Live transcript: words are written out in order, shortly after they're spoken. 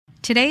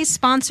Today's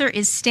sponsor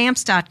is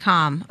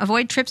Stamps.com.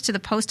 Avoid trips to the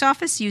post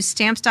office. Use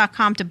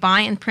Stamps.com to buy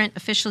and print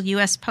official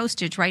U.S.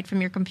 postage right from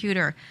your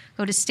computer.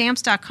 Go to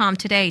Stamps.com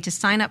today to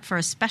sign up for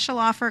a special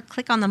offer.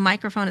 Click on the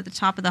microphone at the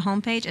top of the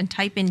homepage and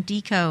type in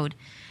decode.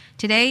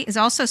 Today is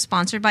also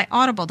sponsored by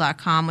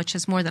Audible.com, which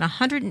has more than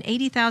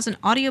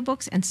 180,000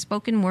 audiobooks and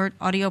spoken word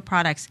audio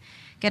products.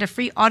 Get a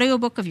free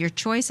audiobook of your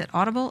choice at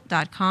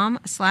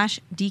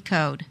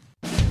audible.com/decode.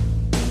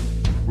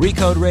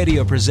 Recode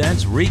Radio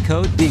presents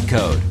Recode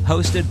Decode,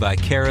 hosted by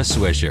Kara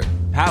Swisher,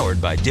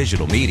 powered by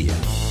Digital Media.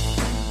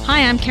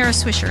 Hi, I'm Kara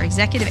Swisher,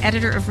 executive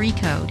editor of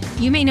Recode.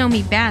 You may know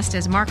me best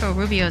as Marco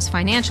Rubio's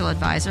financial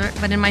advisor,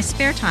 but in my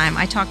spare time,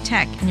 I talk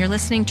tech, and you're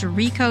listening to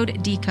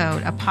Recode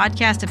Decode, a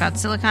podcast about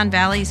Silicon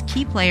Valley's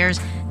key players,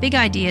 big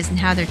ideas, and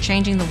how they're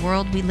changing the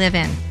world we live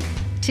in.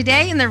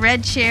 Today in the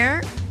red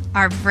chair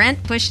are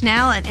Brent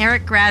Bushnell and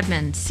Eric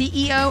Gradman,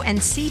 CEO and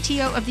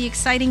CTO of the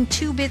exciting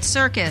 2-Bit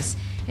Circus.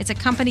 It's a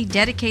company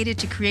dedicated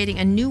to creating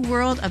a new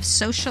world of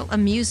social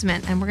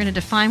amusement, and we're going to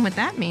define what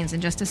that means in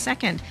just a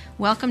second.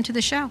 Welcome to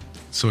the show.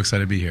 So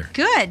excited to be here.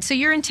 Good. So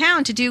you're in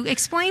town to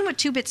explain what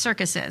 2-Bit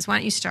Circus is. Why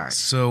don't you start?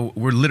 So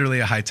we're literally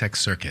a high-tech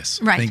circus.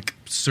 Right. Think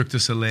Cirque du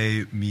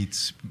Soleil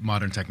meets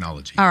modern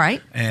technology. All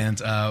right. And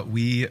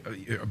we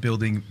are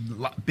building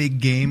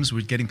big games.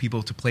 We're getting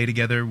people to play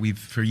together. We've,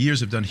 for years,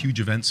 have done huge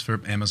events for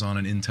Amazon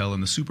and Intel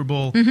and the Super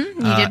Bowl.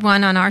 Mm-hmm. You did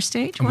one on our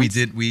stage once? We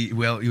did.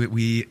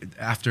 We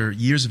after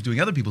years of doing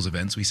other people's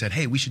events, we said,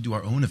 hey, we should do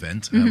our own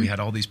event. We had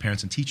all these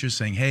parents and teachers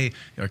saying, hey,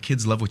 our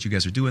kids love what you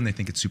guys are doing. They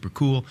think it's super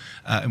cool.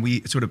 And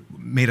we sort of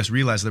made us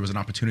realize there was an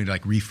opportunity to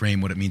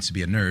reframe what it means to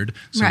be a nerd.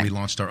 So we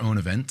launched our own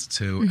event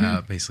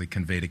to basically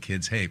convey to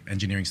kids, hey,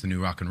 engineering's the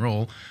new rock and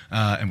roll.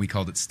 And we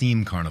called it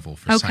STEAM Carnival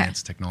for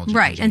science, technology,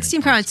 right. And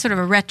STEAM Carnival is sort of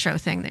a retro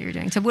thing that you're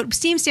doing. So what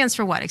STEAM stands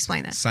for what?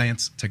 Explain that.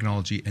 Science,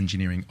 technology,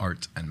 engineering,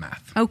 art, and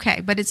math.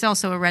 Okay, but it's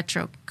also a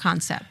retro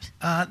concept.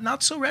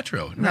 Not so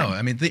retro. No, Right.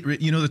 I mean,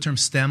 you know the term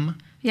STEM?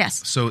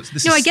 Yes. So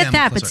this no, is I get STEM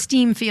that, plus but art.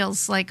 STEAM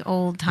feels like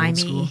old-timey. Old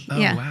school? Oh,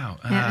 yeah. wow.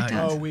 Yeah, it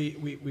does.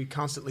 We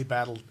constantly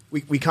battled.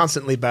 We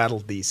constantly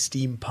battled the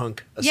Steampunk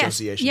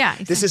Association. Yeah,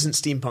 exactly. This isn't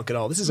steampunk at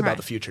all. This is Right. about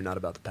the future, not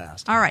about the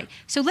past. All right.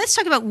 So let's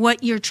talk about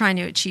what you're trying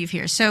to achieve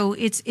here. So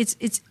it's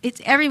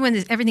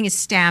everything is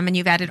STEM, and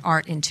you've added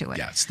art into it.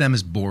 Yeah, STEM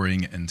is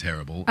boring and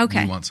terrible.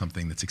 Okay. We want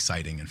something that's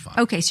exciting and fun.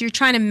 Okay, so you're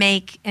trying to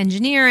make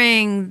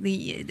engineering,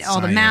 all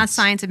the math,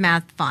 science and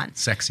math fun.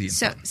 Sexy and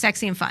fun.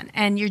 Sexy and fun.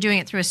 And you're doing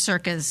it through a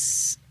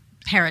circus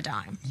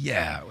paradigm.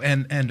 Yeah,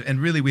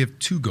 and really we have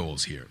two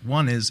goals here.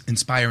 One is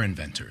inspire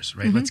inventors,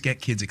 right? Let's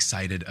get kids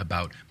excited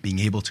about being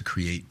able to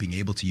create, being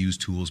able to use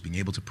tools, being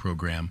able to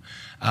program.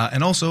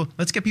 And also,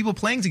 let's get people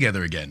playing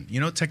together again. You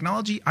know,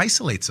 technology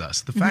isolates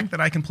us. The fact that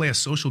I can play a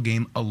social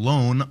game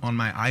alone on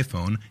my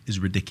iPhone is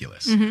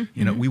ridiculous.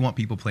 You know, we want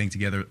people playing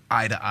together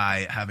eye to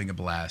eye, having a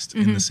blast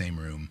in the same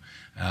room.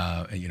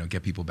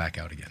 Get people back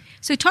out again.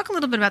 So talk a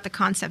little bit about the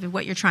concept of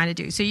what you're trying to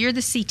do. So you're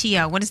the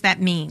CTO. What does that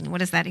mean? What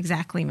does that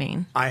exactly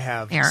mean? I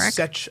have Eric?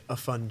 such a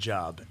fun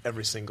job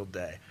every single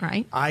day.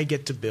 Right. I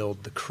get to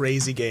build the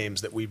crazy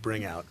games that we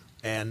bring out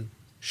and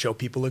show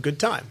people a good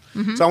time.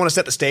 So I want to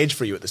set the stage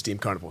for you at the Steam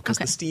Carnival, because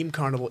the Steam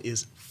Carnival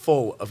is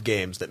full of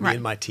games that me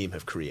and my team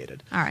have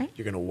created. All right.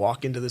 You're going to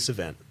walk into this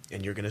event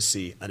and you're going to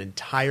see an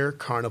entire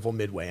carnival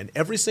midway. And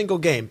every single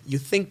game, you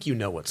think you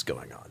know what's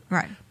going on.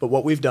 Right. But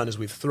what we've done is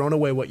we've thrown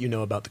away what you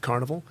know about the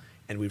carnival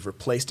and we've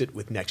replaced it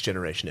with next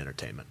generation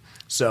entertainment.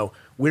 So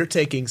we're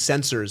taking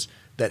sensors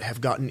that have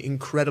gotten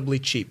incredibly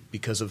cheap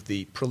because of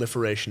the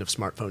proliferation of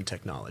smartphone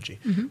technology.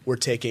 We're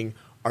taking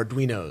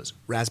Arduinos,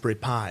 Raspberry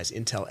Pis,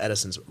 Intel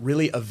Edisons,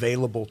 really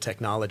available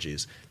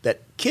technologies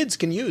that kids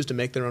can use to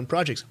make their own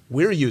projects.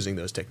 We're using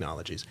those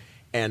technologies,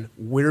 and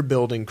we're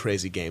building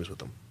crazy games with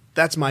them.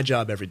 That's my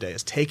job every day,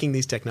 is taking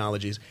these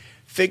technologies,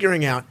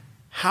 figuring out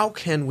how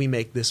can we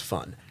make this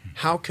fun?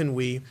 How can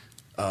we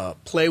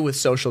play with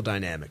social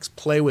dynamics,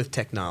 play with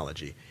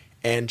technology,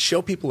 and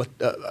show people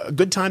a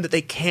good time that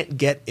they can't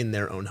get in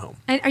their own home.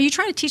 And are you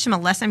trying to teach them a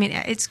lesson? I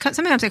mean,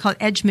 sometimes they call it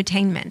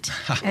edge-mutainment.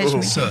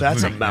 So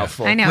that's a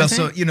mouthful. I know. Well,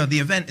 so, the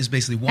event is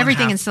basically one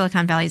Everything half. in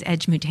Silicon Valley is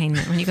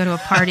edge-mutainment. When you go to a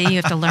party, you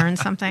have to learn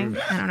something.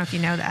 I don't know if you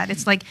know that.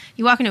 It's like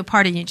you walk into a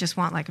party and you just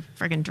want like a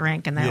friggin'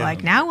 drink, and they're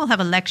like, now we'll have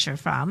a lecture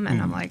from,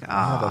 and I'm like,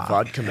 I'll have a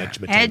vodka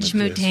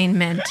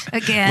edge-mutainment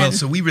again. Well,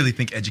 so we really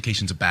think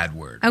education's a bad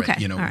word. Okay.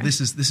 Right? All right.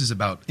 This is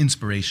about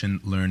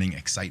inspiration, learning,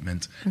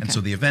 excitement. And so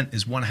the event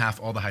is one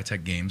half all the high-tech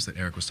games that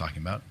Eric was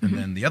talking about, and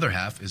then the other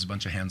half is a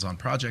bunch of hands-on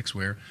projects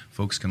where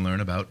folks can learn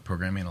about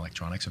programming and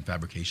electronics and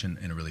fabrication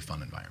in a really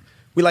fun environment.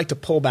 We like to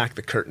pull back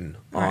the curtain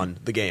on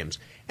the games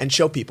and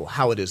show people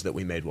how it is that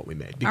we made what we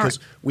made, because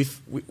we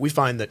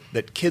find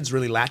that kids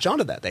really latch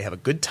onto that. They have a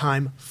good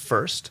time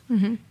first,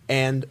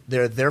 and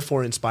they're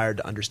therefore inspired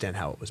to understand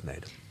how it was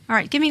made. All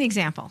right, give me an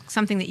example.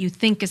 Something that you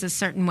think is a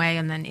certain way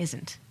and then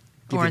isn't,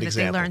 or that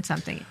they learn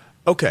something.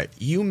 Okay,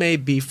 you may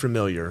be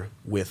familiar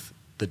with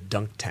the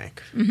dunk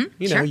tank. You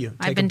know, Sure. you take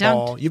I've been a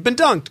ball. dunked. You've been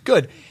dunked.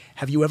 Good.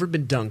 Have you ever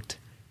been dunked?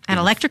 And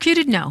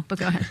electrocuted? No, but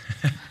go ahead.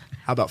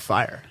 How about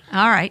fire?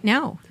 All right.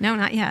 No,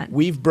 not yet.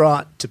 We've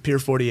brought to Pier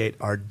 48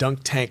 our Dunk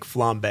Tank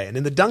Flambe. And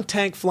in the Dunk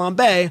Tank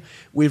Flambe,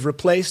 we've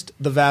replaced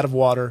the vat of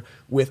water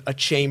with a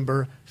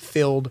chamber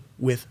filled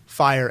with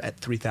fire at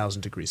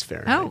 3,000 degrees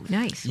Fahrenheit. Oh,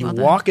 nice. You Well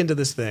done. walk into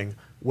this thing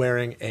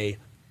wearing a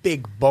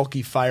big,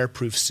 bulky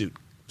fireproof suit,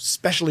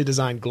 specially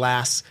designed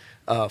glass,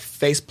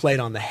 faceplate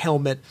on the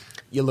helmet.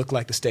 You look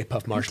like the Stay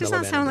Puft Marshmallow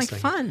Man. Does not sound in like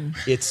this thing. fun.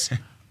 It's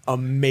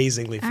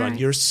amazingly fun. right.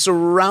 You're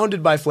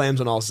surrounded by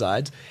flames on all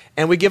sides,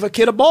 and we give a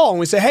kid a ball, and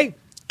we say, hey,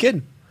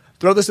 kid,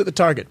 throw this at the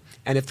target.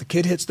 And if the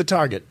kid hits the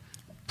target,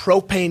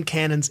 propane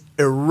cannons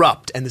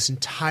erupt, and this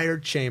entire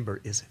chamber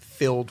is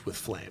filled with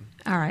flame.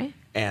 All right.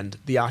 And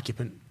the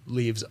occupant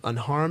leaves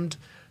unharmed,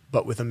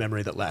 but with a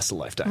memory that lasts a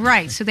lifetime.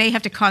 Right. So they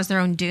have to cause their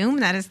own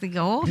doom. That is the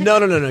goal. No.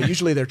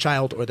 Usually their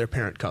child or their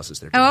parent causes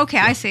their doom. Oh, okay.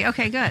 I see.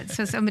 Okay, good.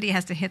 So somebody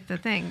has to hit the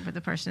thing for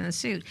the person in the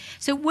suit.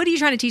 So what are you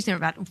trying to teach them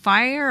about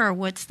fire, or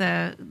what's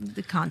the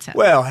concept?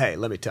 Well, hey,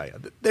 let me tell you,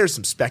 there's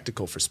some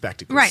spectacle for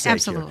spectacle's right. sake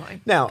Absolutely.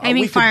 here. Now,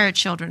 aiming we could- fire at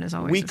children is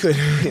always. We could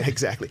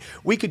exactly.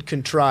 We could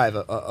contrive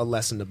a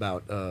lesson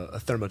about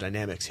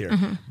thermodynamics here,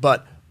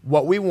 but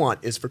what we want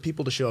is for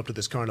people to show up to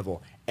this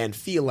carnival and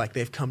feel like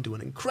they've come to an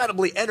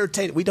incredibly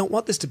entertaining. We don't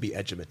want this to be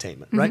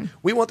edutainment, right?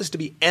 We want this to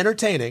be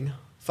entertaining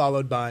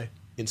followed by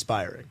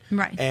inspiring,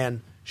 Right.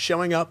 And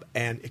showing up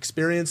and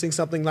experiencing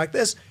something like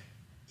this,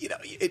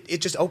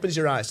 it just opens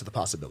your eyes to the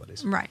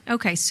possibilities. Right.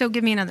 Okay. So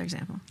give me another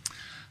example.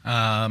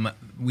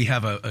 We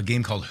have a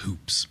game called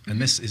Hoops,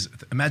 and this is,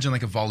 imagine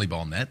like a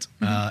volleyball net,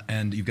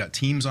 and you've got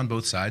teams on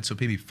both sides, so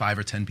maybe 5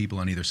 or 10 people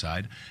on either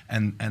side,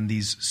 and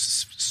these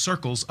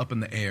circles up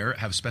in the air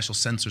have special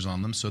sensors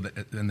on them, so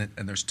that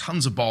and there's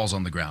tons of balls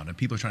on the ground, and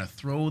people are trying to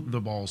throw the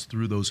balls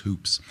through those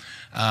hoops.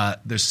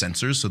 There's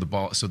sensors, so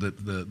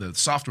the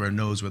software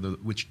knows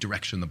which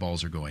direction the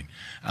balls are going,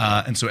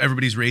 and so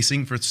everybody's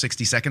racing for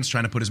 60 seconds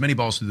trying to put as many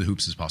balls through the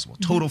hoops as possible.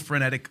 Total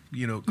frenetic,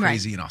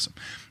 crazy and awesome,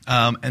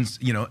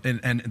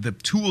 and the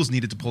tools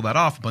needed to pull that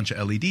off, a bunch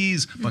of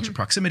LEDs, a bunch of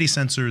proximity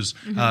sensors,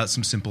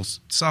 some simple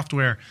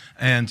software,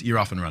 and you're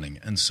off and running.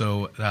 And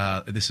so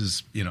this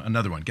is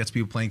another one. Gets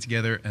people playing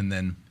together, and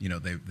then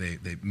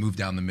they move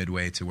down the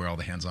midway to where all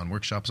the hands-on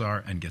workshops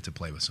are and get to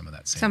play with some of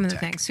that same Some of the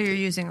tech. things. So you're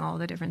using all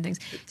the different things.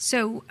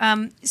 So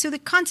so the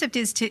concept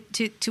is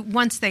to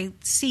once they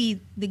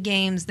see the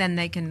games, then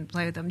they can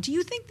play with them. Do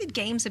you think that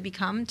games have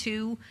become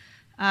too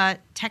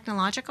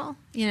technological?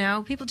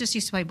 People just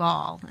used to play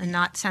ball and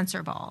not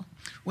sensor ball.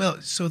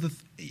 Well, so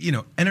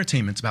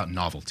entertainment's about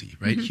novelty,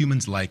 right?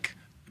 Humans like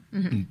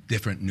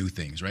different new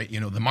things, right?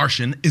 The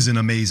Martian is an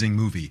amazing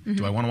movie.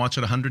 Do I want to watch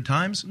it 100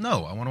 times?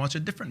 No, I want to watch a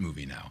different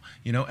movie now.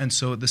 And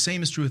so the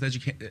same is true with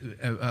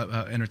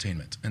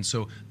entertainment. And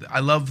so I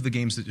love the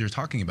games that you're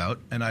talking about,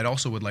 and I'd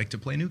also would like to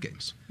play new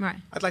games. Right.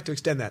 I'd like to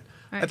extend that.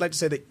 Right. I'd like to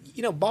say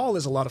that ball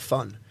is a lot of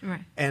fun,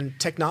 Right. and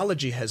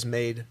technology has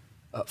made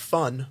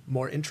fun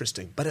more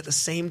interesting, but at the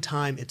same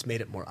time, it's made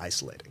it more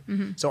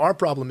isolating. So our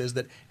problem is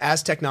that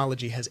as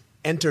technology has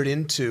entered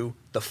into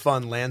the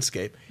fun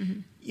landscape,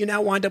 you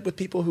now wind up with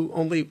people who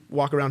only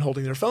walk around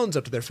holding their phones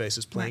up to their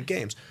faces playing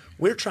games.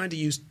 We're trying to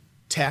use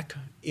tech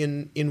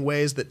in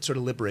ways that sort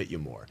of liberate you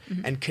more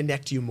and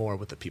connect you more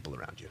with the people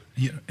around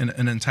you.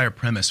 An entire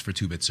premise for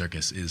 2-Bit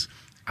Circus is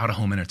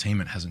out-of-home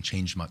entertainment hasn't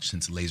changed much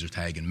since laser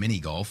tag and mini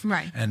golf.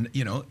 Right. And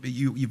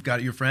you've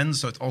got your friends,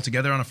 so it's all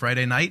together on a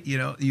Friday night.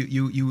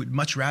 You would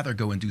much rather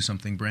go and do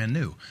something brand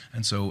new.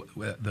 And so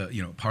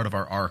part of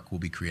our arc will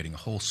be creating a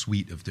whole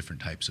suite of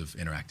different types of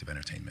interactive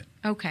entertainment.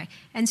 Okay.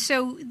 And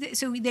so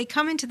they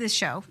come into this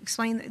show,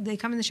 they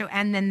come in the show,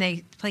 and then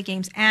they play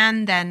games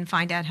and then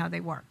find out how they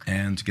work.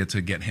 And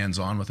get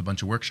hands-on with a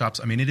bunch of workshops.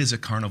 I mean, it is a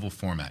carnival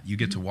format. You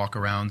get to walk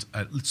around.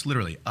 It's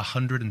literally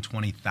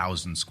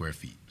 120,000 square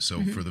feet.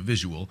 So for the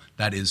visual,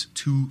 that is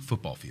 2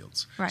 football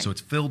fields. Right. So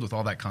it's filled with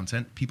all that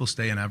content. People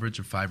stay an average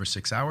of 5 or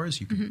 6 hours.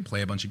 You can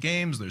play a bunch of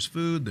games. There's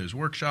food. There's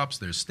workshops.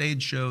 There's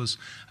stage shows.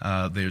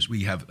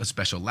 We have a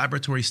special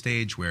laboratory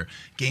stage where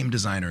game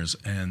designers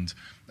and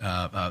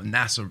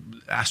NASA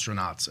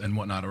astronauts and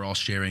whatnot are all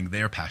sharing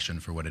their passion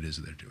for what it is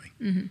that they're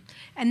doing.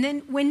 And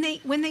then when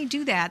they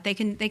do that, they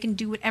can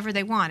do whatever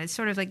they want. It's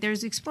sort of like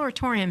there's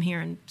Exploratorium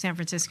here in San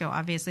Francisco,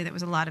 obviously, that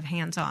was a lot of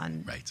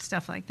hands-on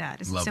stuff like that.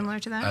 Is it similar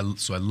to that?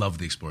 I love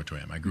the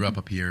Exploratorium. I grew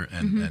up here,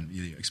 and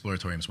the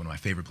Exploratorium is one of my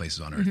favorite places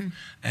on Earth.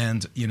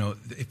 And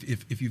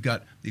if you've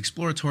got the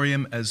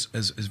Exploratorium as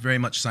very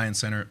much Science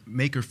Center,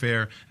 Maker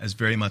Faire as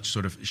very much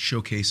sort of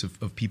showcase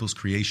of people's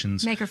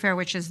creations. Maker Faire,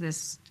 which is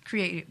this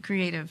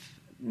creative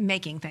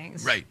making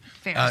things. Right.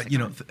 Fairs,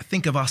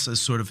 think of us as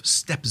sort of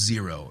step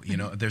zero.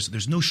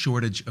 There's no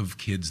shortage of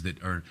kids that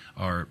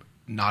are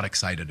not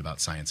excited about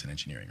science and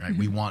engineering, right?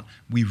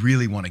 We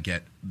really want to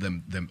get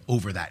them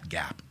over that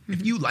gap.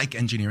 If you like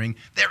engineering,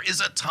 there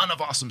is a ton of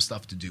awesome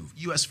stuff to do.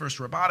 US First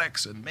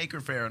Robotics and Maker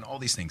Faire and all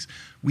these things.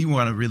 We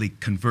want to really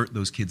convert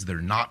those kids that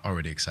are not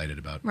already excited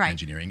about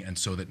engineering, and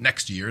so that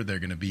next year they're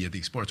going to be at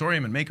the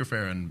Exploratorium and Maker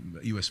Faire and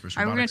US First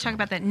Robotics. We're going to talk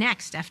about that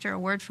next after a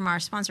word from our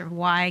sponsor,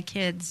 why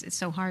it's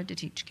so hard to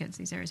teach kids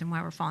these areas and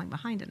why we're falling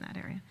behind in that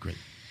area. Great.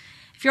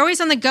 If you're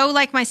always on the go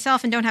like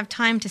myself and don't have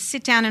time to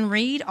sit down and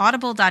read,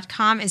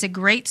 Audible.com is a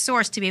great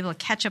source to be able to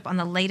catch up on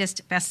the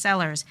latest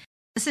bestsellers.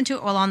 Listen to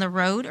it while on the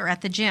road or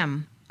at the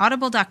gym.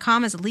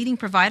 Audible.com is a leading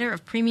provider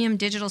of premium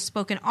digital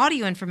spoken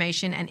audio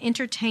information and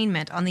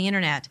entertainment on the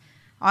Internet.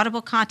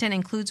 Audible content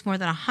includes more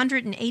than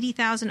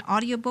 180,000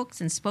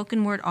 audiobooks and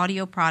spoken word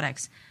audio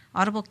products.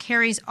 Audible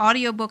carries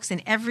audiobooks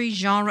in every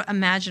genre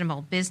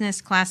imaginable: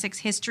 business, classics,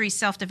 history,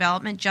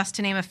 self-development, just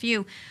to name a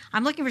few.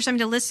 I'm looking for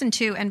something to listen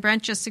to, and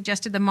Brent just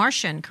suggested The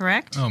Martian,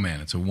 correct? Oh, man,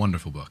 it's a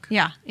wonderful book.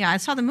 Yeah. I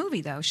saw the movie,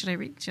 though. Should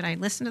I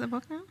listen to the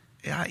book now?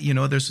 Yeah,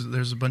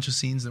 there's a bunch of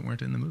scenes that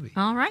weren't in the movie.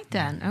 All right,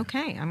 then. Okay.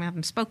 I'm going to have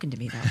them spoken to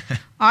me, though.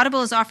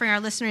 Audible is offering our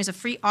listeners a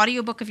free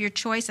audiobook of your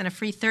choice and a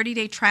free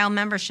 30-day trial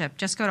membership.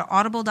 Just go to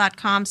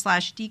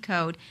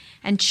audible.com/decode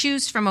and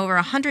choose from over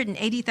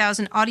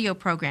 180,000 audio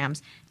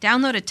programs.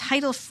 Download a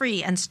title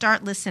free and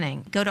start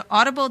listening. Go to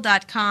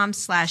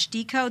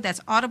audible.com/decode.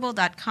 That's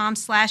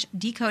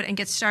audible.com/decode and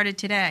get started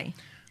today.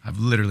 I've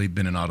literally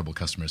been an Audible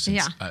customer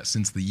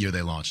since the year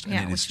they launched, and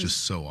it is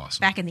just so awesome.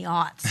 Back in the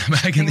aughts.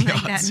 Back in the like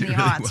aughts. That in the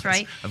aughts,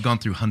 right? I've gone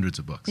through hundreds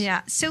of books.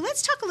 Yeah. So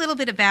let's talk a little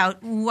bit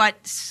about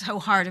what's so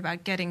hard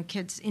about getting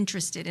kids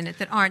interested in it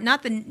that aren't.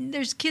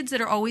 There's kids that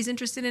are always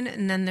interested in it,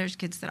 and then there's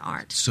kids that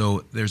aren't.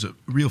 So there's a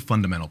real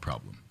fundamental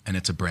problem, and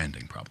it's a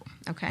branding problem.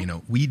 Okay.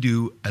 We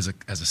do as a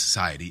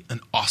society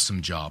an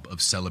awesome job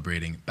of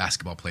celebrating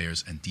basketball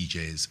players and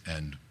DJs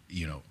and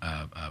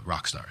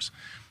rock stars,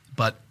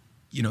 but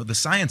the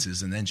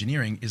sciences and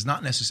engineering is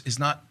not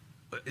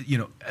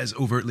as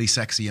overtly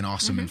sexy and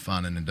awesome and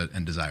fun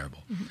and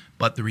desirable. Mm-hmm.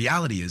 But the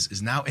reality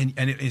is now, and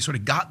it sort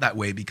of got that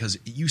way because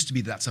it used to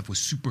be that stuff was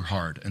super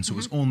hard, and so it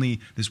was only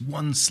this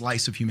one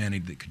slice of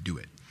humanity that could do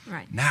it.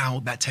 Right.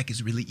 Now that tech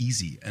is really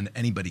easy and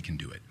anybody can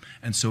do it.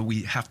 And so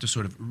we have to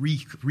sort of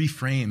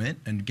reframe it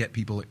and get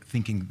people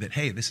thinking that,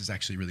 hey, this is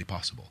actually really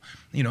possible.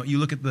 You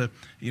look at the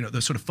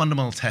sort of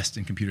fundamental test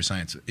in computer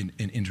science, in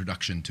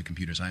Introduction to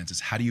Computer Science, is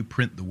how do you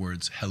print the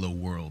words hello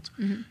world?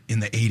 Mm-hmm. In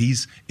the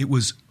 80s, it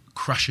was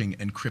crushing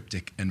and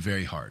cryptic and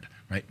very hard.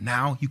 Right?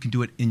 Now you can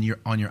do it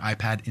on your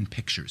iPad in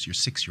pictures. Your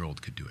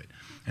 6-year-old could do it.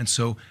 And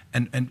so,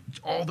 and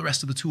all the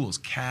rest of the tools,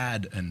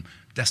 CAD and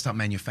desktop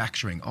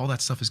manufacturing, all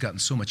that stuff has gotten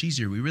so much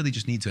easier. We really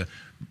just need to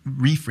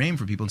reframe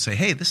for people and say,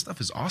 hey, this stuff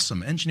is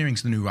awesome.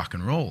 Engineering's the new rock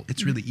and roll.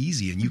 It's really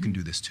easy, and you can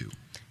do this too.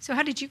 So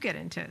how did you get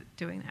into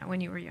doing that when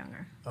you were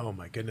younger? Oh,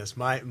 my goodness.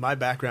 My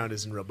background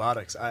is in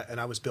robotics,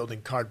 and I was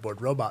building cardboard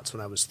robots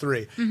when I was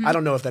 3. Mm-hmm. I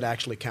don't know if that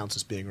actually counts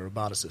as being a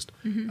roboticist.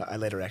 Mm-hmm. I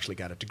later actually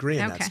got a degree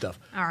in that stuff.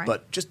 All right.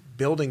 But just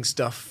building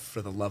stuff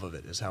for the love of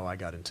it is how I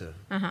got into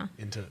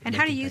And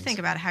how do you think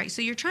about how?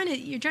 So you're trying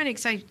to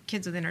excite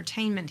kids with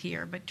entertainment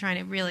here, but trying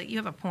to really, you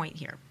have a point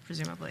here,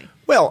 presumably.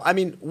 Well, I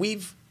mean,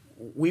 we've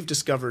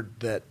discovered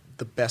that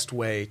the best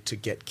way to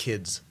get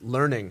kids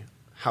learning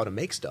how to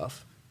make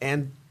stuff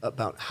and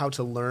about how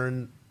to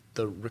learn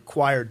the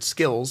required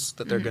skills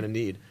that they're going to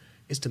need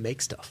is to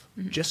make stuff.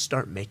 Mm-hmm. Just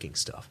start making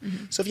stuff.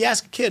 Mm-hmm. So if you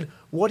ask a kid,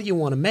 what do you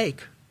want to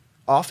make?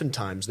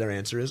 Oftentimes their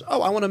answer is,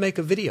 I want to make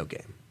a video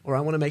game, or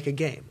I want to make a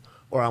game,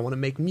 or I want to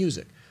make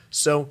music.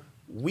 So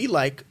we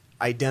like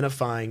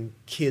identifying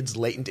kids'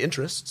 latent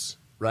interests,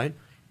 right?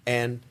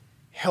 And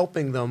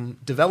helping them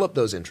develop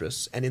those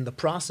interests, and in the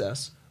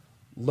process,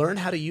 learn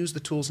how to use the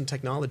tools and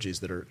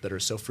technologies that are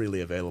so freely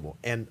available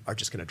and are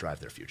just going to drive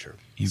their future.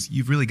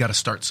 You've really got to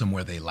start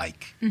somewhere they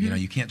like. Mm-hmm.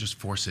 You can't just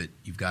force it.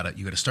 You've got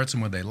to start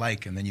somewhere they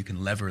like, and then you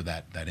can lever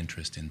that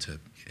interest into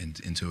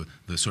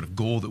the sort of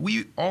goal that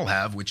we all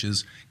have, which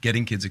is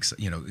getting kids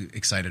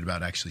excited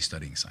about actually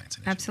studying science.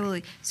 And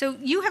absolutely. So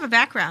you have a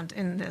background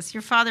in this.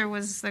 Your father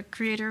was the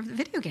creator of the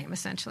video game,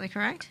 essentially,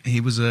 correct? He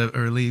was a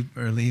early.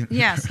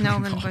 Yes,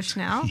 Norman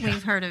Bushnell. Yeah.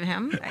 We've heard of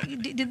him.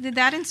 Did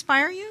that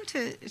inspire you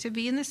to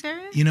be in this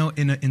area?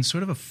 In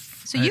sort of a.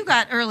 So you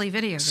got early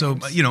video games. So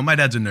my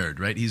dad's a nerd,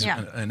 right? He's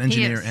an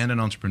engineer and an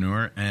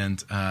entrepreneur,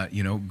 and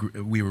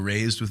we were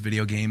raised with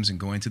video games and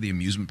going to the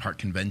amusement park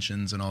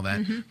conventions and all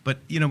that. Mm-hmm. But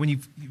when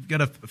you've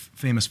got a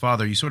famous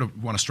father, you sort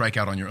of want to strike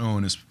out on your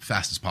own as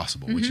fast as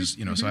possible, which is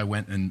So I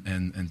went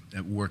and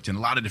worked in a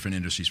lot of different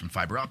industries, from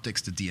fiber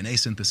optics to DNA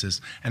synthesis,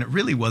 and it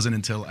really wasn't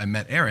until I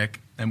met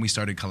Eric and we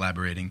started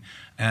collaborating,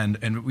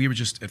 and we were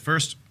just at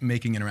first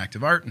making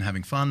interactive art and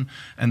having fun,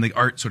 and the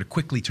art sort of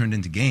quickly turned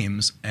into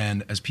games,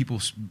 and as people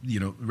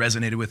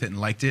resonated with it and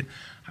liked it,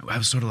 I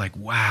was sort of like,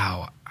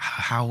 wow,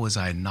 how was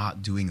I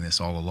not doing this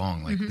all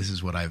along? Like this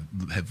is what I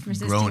have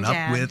grown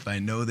up with. I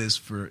know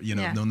this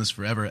known this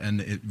forever,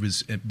 and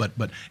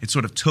but it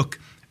sort of took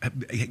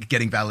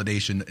getting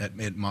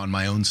validation on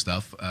my own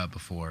stuff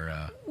before.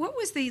 What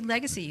was the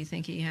legacy you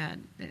think he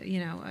had? He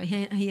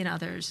and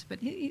others, but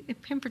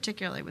him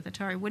particularly with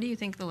Atari. What do you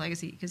think the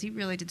legacy? Because he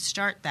really did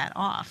start that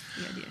off.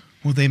 The idea.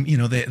 Well,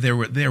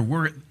 there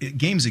were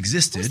games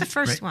existed. What was the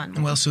first right?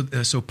 one? Well,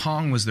 so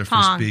Pong was their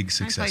Pong. first big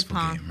successful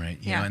game, right?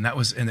 And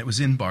it was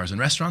in bars and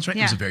restaurants, right?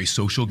 It was a very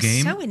social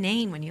game. So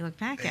inane when you look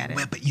back at it.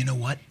 Well, but you know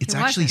what? It's It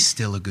actually wasn't.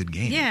 still a good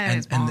game.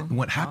 Yeah, and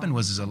what happened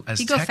was as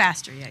you go tech,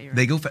 faster. Yeah, you're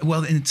they right. go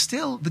well, and it's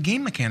still the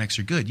game mechanics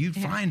are good. You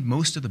find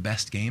most of the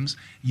best games.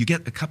 You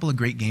get a couple of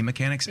great game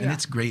mechanics, and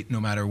it's great no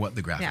matter what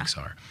the graphics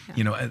are.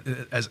 Yeah.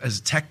 As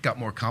tech got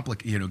more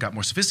complicated, got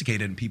more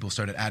sophisticated, and people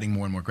started adding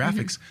more and more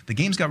graphics, the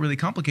games got really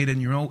complicated.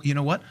 And you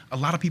know what? A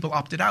lot of people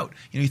opted out.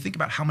 You think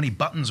about how many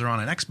buttons are on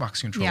an Xbox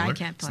controller. Yeah, I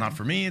can't play. It's not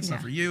for me. It's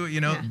not for you.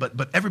 Yeah.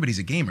 But everybody's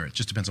a gamer. It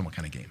just depends on what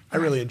kind of game. I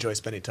really enjoy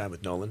spending time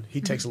with Nolan. He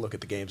takes a look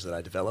at the games that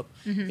I develop.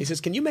 He says,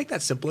 "Can you make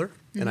that simpler?"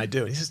 And I do.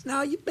 And he says,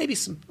 "No, maybe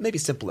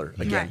simpler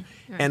again."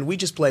 Right. And we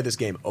just play this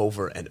game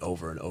over and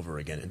over and over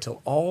again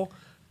until all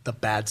the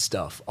bad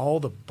stuff,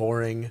 all the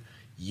boring,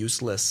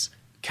 useless,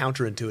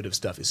 counterintuitive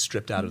stuff is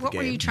stripped out of the game.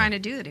 What were you trying to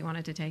do that he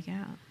wanted to take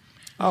out?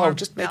 Oh, More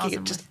just making bells it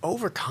and just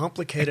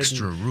overcomplicated.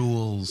 Extra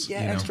rules. Yeah,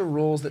 extra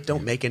rules that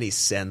don't make any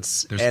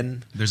sense.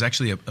 There's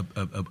actually a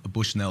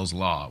Bushnell's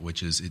law,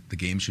 which is the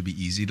game should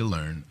be easy to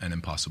learn and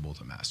impossible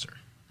to master.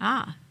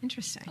 Ah,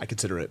 interesting. I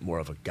consider it more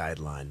of a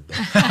guideline.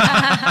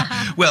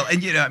 Well,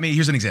 and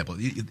here's an example.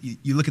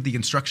 You look at the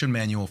instruction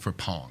manual for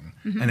Pong,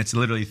 and it's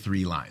literally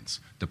 3 lines: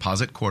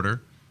 deposit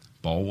quarter,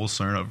 ball will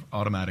serve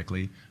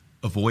automatically,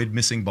 avoid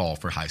missing ball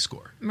for high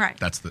score. Right.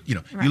 That's Right.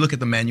 You look at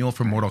the manual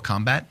for Mortal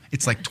Kombat,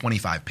 it's like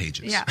 25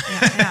 pages.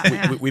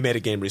 Yeah. We made a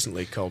game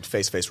recently called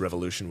Face Face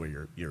Revolution,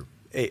 where you're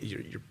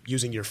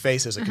using your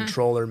face as a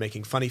controller,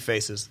 making funny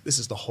faces. This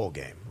is the whole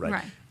game,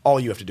 right? All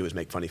you have to do is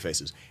make funny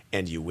faces,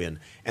 and you win.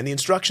 And the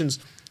instructions,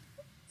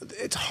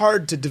 it's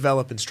hard to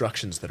develop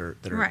instructions that are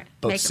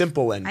both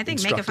simple and I think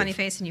instructive. make a funny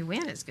face and you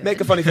win is good.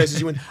 Make a funny face as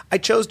you win. I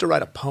chose to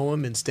write a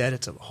poem instead.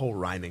 It's a whole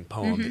rhyming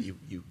poem that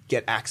you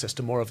get access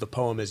to more of the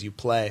poem as you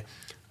play.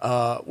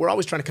 We're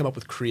always trying to come up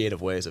with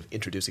creative ways of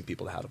introducing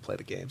people to how to play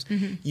the games.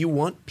 You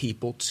want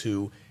people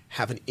to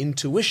have an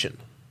intuition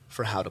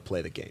for how to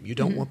play the game. You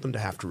don't want them to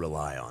have to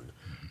rely on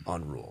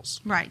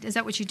rules. Right. Is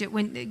that what you do?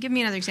 Give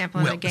me another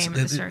example of a game at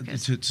the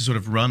circus. To sort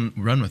of run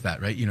with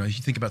that, right? If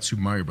you think about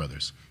Super Mario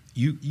Brothers,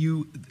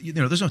 you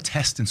there's no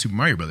test in Super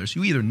Mario Brothers.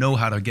 You either know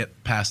how to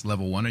get past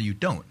level 1 or you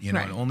don't. Right.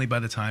 And only by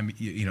the time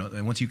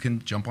and once you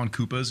can jump on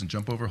Koopas and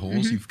jump over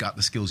holes, you've got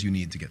the skills you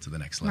need to get to the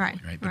next level,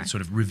 right? But it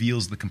sort of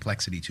reveals the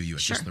complexity to you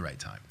at just the right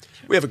time.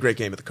 We have a great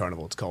game at the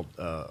carnival. It's called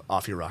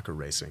Off Your Rocker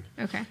Racing.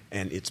 Okay.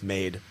 And it's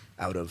made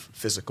out of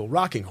physical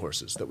rocking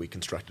horses that we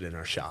constructed in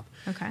our shop.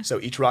 Okay.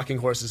 So each rocking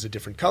horse is a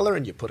different color,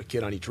 and you put a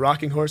kid on each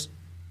rocking horse,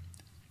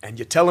 and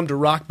you tell them to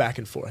rock back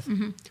and forth.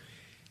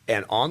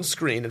 And on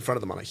screen in front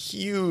of them on a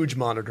huge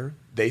monitor,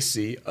 they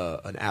see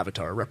an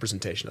avatar, a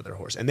representation of their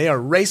horse. And they are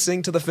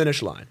racing to the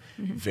finish line.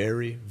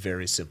 Very,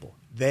 very simple.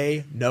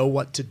 They know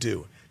what to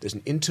do. There's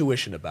an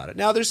intuition about it.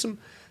 Now, there's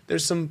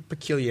some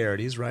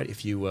peculiarities, right?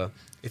 If you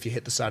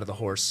hit the side of the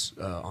horse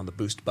on the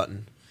boost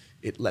button,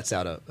 it lets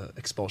out a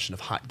expulsion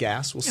of hot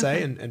gas, we'll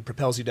say, and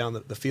propels you down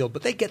the field.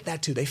 But they get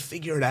that too. They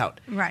figure it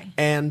out. Right.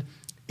 And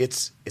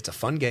it's a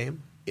fun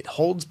game. It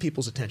holds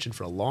people's attention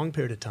for a long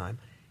period of time.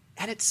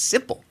 And it's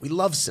simple. We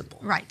love simple.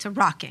 Right, so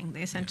rocking,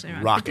 they essentially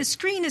rock. But the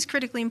screen is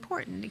critically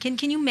important.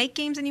 Can you make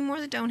games anymore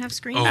that don't have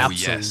screens? Oh,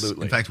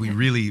 Absolutely. Yes. In fact, we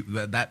really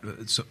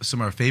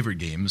some of our favorite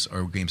games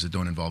are games that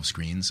don't involve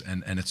screens,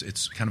 and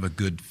it's kind of a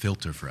good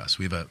filter for us.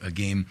 We have a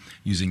game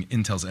using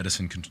Intel's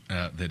Edison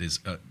that is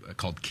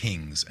called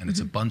Kings, and it's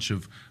a bunch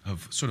of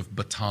sort of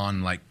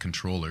baton-like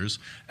controllers,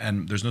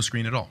 and there's no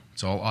screen at all.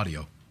 It's all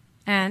audio.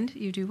 And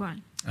you do what?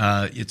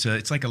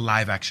 It's like a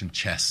live action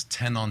chess,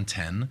 10 on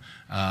 10,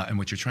 and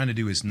what you're trying to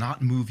do is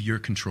not move your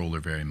controller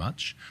very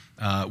much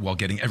while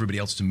getting everybody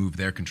else to move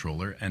their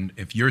controller. And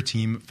if your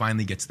team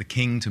finally gets the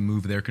king to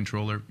move their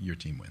controller, your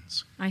team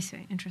wins. I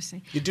see.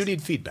 Interesting. You do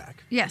need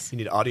feedback. Yes. You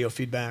need audio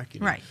feedback.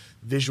 You need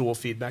visual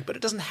feedback, but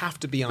it doesn't have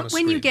to be on a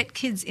screen. When you get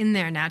kids in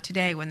there now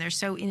today, when they're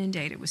so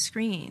inundated with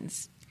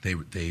screens, they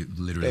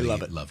literally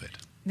love it.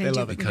 They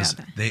love it because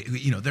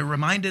they're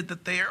reminded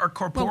that they are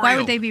corporeal. Well, why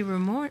would they be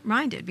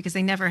reminded? Because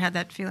they never had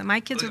that feeling. My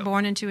kids were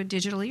born into a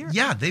digital era.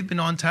 Yeah, they've been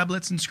on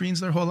tablets and screens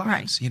their whole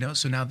lives. Right.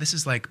 So now this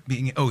is like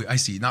being. Oh, I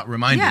see. Not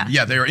reminded.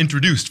 Yeah, they are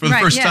introduced for the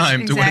first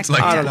time to what it's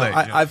like to play.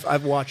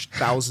 I've watched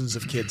thousands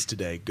of kids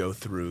today go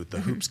through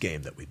the hoops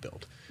game that we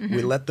built.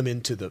 We let them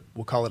into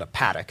we'll call it a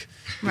paddock,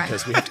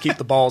 because we have to keep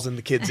the balls and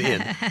the kids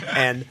in.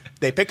 And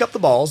they pick up the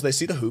balls, they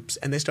see the hoops,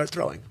 and they start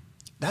throwing.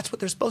 That's what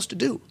they're supposed to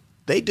do.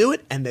 They do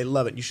it, and they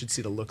love it. You should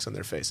see the looks on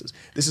their faces.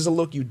 This is a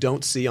look you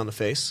don't see on the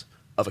face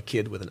of a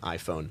kid with an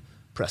iPhone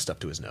pressed up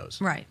to his nose.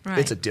 Right.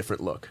 It's a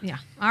different look. Yeah.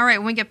 All right,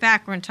 when we get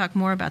back, we're going to talk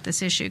more about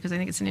this issue, because I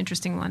think it's an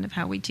interesting one of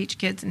how we teach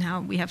kids and how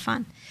we have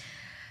fun.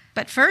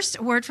 But first,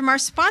 a word from our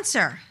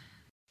sponsor.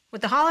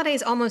 With the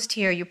holidays almost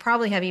here, you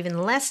probably have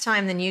even less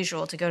time than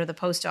usual to go to the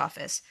post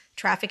office.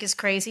 Traffic is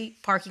crazy,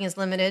 parking is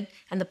limited,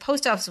 and the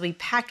post office will be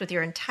packed with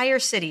your entire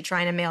city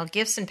trying to mail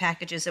gifts and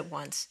packages at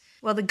once.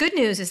 Well, the good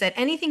news is that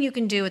anything you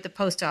can do at the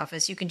post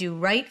office, you can do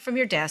right from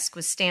your desk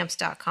with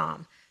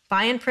Stamps.com.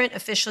 Buy and print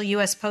official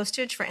U.S.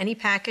 postage for any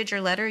package or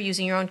letter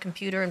using your own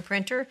computer and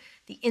printer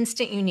the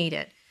instant you need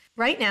it.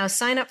 Right now,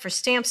 sign up for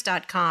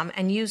Stamps.com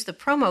and use the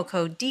promo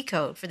code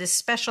DECODE for this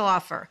special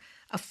offer,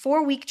 a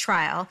 4-week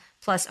trial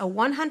plus a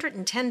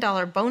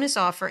 $110 bonus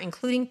offer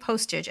including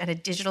postage at a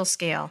digital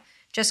scale.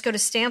 Just go to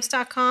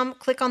Stamps.com,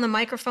 click on the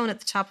microphone at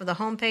the top of the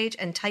homepage,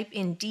 and type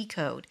in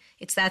DECODE.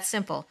 It's that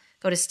simple.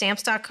 Go to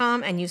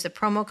Stamps.com and use the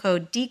promo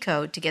code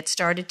DECODE to get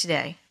started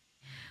today.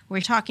 We're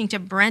talking to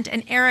Brent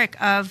and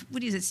Eric of,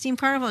 what is it, Steam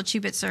Carnival or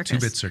Two Bit Circus?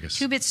 2-Bit Circus.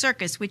 2-Bit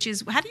Circus, which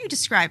is, how do you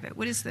describe it?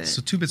 What is the... So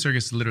 2-Bit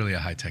Circus is literally a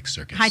high-tech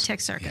circus.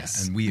 High-tech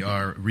circus. Yeah, and we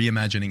are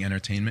reimagining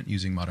entertainment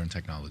using modern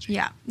technology.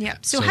 Yeah.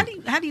 So how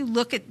do you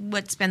look at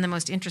what's been the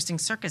most interesting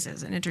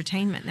circuses and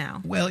entertainment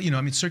now? Well,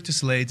 Cirque du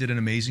Soleil did an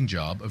amazing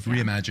job of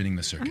reimagining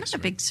the circus. I'm not a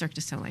big Cirque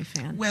du Soleil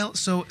fan. Well,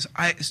 Cirque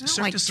like du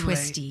Soleil,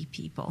 twisty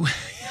people.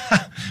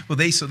 Well,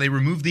 they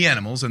removed the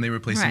animals and they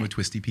replaced them with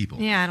twisty people.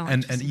 Yeah, I don't like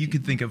And twisty you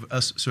could people. think of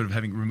us sort of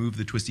having removed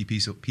the twisty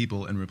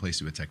people and replaced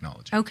it with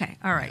technology. Okay,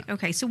 all right. Yeah.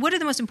 Okay, so what are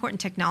the most important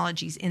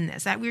technologies in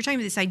this? We were talking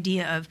about this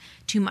idea of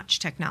too much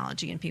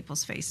technology in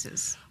people's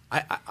faces.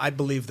 I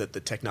believe that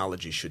the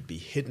technology should be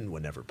hidden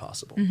whenever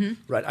possible, Mm-hmm.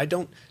 right? I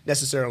don't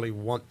necessarily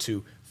want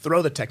to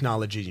throw the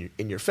technology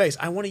in your face.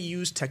 I want to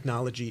use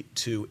technology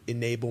to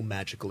enable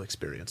magical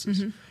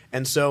experiences. Mm-hmm.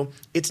 And so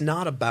it's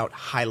not about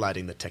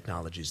highlighting the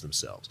technologies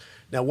themselves.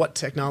 Now, what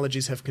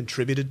technologies have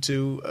contributed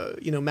to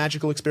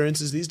magical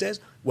experiences these days?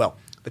 Well,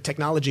 the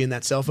technology in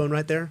that cell phone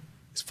right there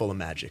is full of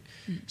magic.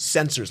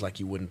 Sensors like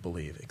you wouldn't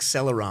believe,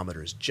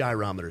 accelerometers,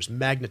 gyrometers,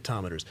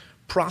 magnetometers,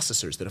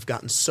 processors that have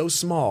gotten so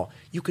small,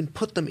 you can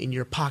put them in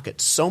your pocket.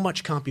 So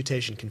much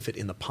computation can fit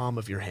in the palm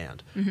of your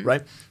hand,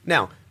 right?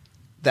 Now,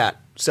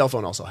 that cell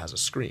phone also has a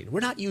screen.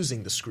 We're not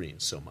using the screen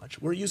so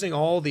much. We're using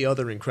all the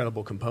other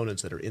incredible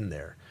components that are in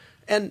there,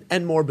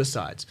 and more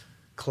besides.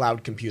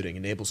 Cloud computing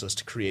enables us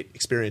to create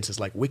experiences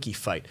like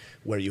WikiFight,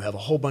 where you have a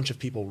whole bunch of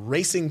people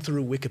racing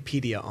through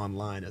Wikipedia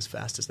online as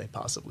fast as they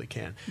possibly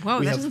can.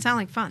 Whoa, that doesn't sound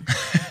like fun.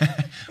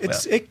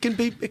 It can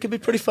be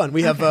pretty fun.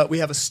 We have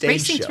a stage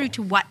Racing show. through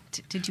to what?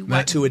 To do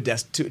what?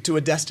 To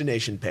a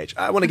destination page.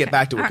 I want to get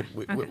back to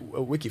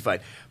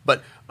WikiFight,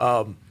 but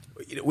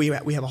we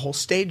have a whole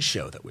stage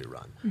show that we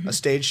run. A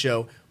stage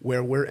show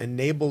where we're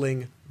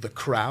enabling the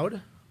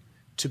crowd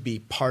to be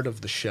part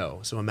of the show.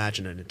 So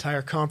imagine an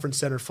entire conference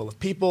center full of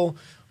people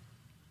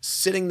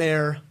sitting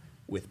there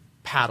with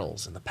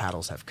paddles, and the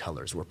paddles have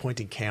colors. We're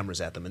pointing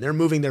cameras at them, and they're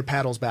moving their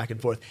paddles back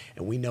and forth,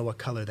 and we know what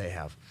color they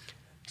have.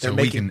 So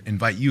we can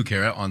invite you,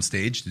 Kara, on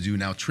stage to do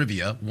now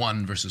trivia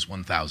 1 versus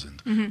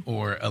 1,000,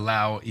 or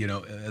allow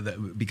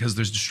because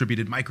there's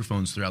distributed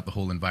microphones throughout the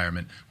whole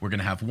environment. We're going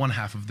to have one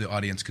half of the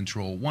audience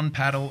control one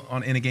paddle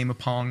in a game of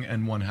Pong,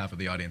 and one half of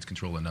the audience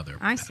control another.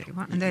 I see.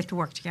 Well, and they have to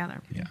work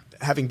together. Yeah.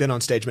 Having been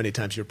on stage many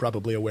times, you're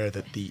probably aware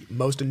that the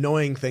most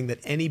annoying thing that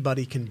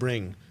anybody can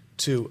bring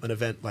to an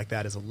event like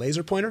that is a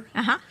laser pointer.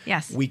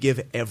 Yes. We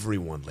give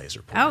everyone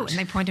laser pointers. Oh, and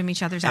they point them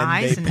each other's and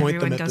eyes, they and point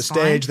everyone them at the goes stage.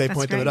 blind. They That's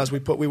point them at great.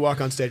 us. We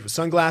walk on stage with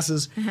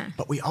sunglasses,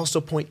 but we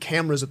also point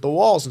cameras at the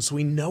walls, and so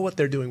we know what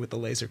they're doing with the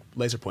laser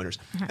pointers.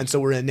 And so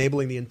we're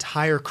enabling the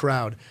entire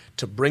crowd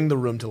to bring the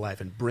room to life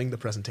and bring the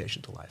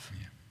presentation to life.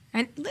 Yeah.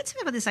 And let's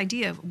talk about this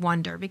idea of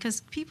wonder,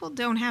 because people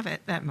don't have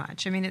it that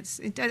much. I mean,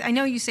 I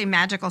know you say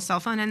magical cell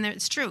phone, and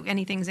it's true.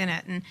 Anything's in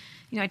it. And,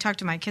 I talk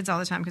to my kids all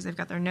the time because they've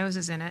got their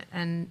noses in it.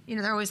 And,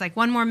 they're always like,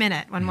 one more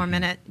minute,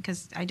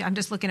 because I'm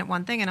just looking at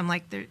one thing, and I'm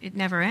like, it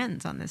never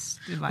ends on this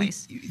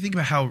device. You think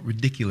about how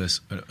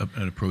ridiculous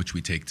an approach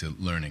we take to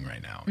learning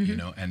right now,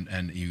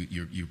 and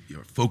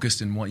you're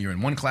focused in one. You're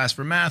in one class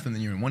for math, and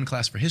then you're in one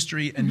class for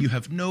history, and you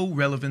have no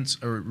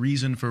relevance or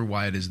reason for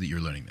why it is that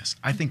you're learning this.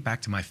 I think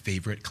back to my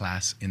favorite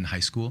class in high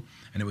school,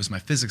 and it was my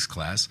physics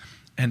class.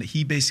 And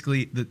he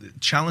basically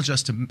challenged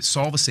us to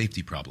solve a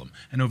safety problem.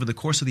 And over the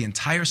course of the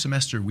entire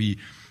semester, we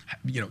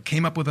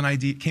came up with an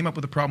idea, came up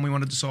with a problem we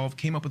wanted to solve,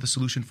 came up with a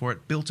solution for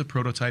it, built a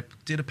prototype,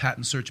 did a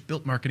patent search,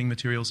 built marketing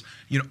materials,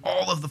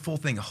 all of the full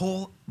thing, a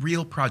whole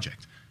real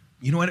project.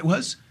 You know what it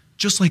was?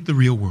 Just like the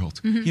real world.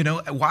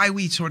 Why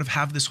we sort of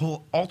have this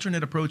whole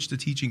alternate approach to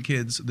teaching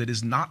kids that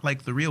is not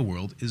like the real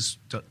world doesn't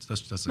Well, they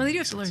do make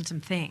have to sense. learn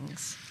some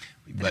things.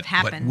 But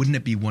wouldn't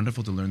it be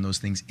wonderful to learn those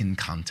things in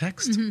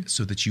context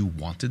so that you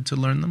wanted to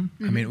learn them?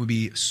 I mean, it would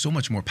be so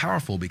much more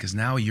powerful because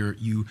now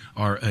you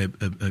are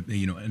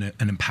an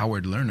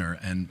empowered learner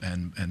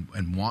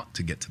and want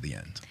to get to the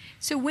end.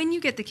 So when you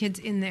get the kids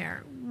in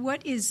there,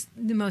 what is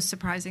the most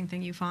surprising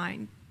thing you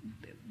find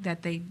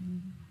that they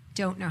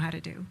don't know how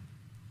to do?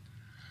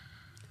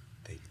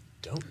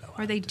 Don't know.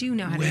 Or they do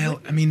know how to do Well,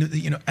 it? I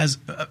mean, as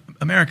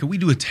America, we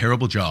do a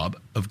terrible job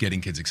of getting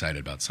kids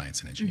excited about science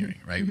and engineering,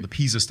 right? The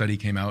PISA study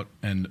came out,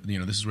 and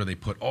this is where they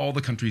put all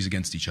the countries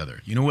against each other.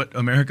 You know what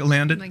America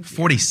landed?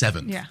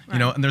 47th. Yeah,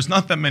 right. And there's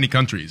not that many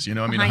countries. I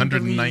mean, Behind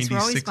 196. Belize. We're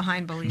always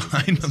behind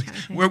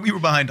Belize. Where we were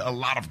behind a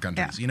lot of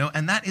countries. Yeah.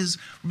 And that is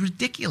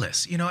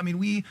ridiculous. I mean,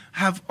 we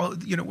have,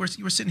 we're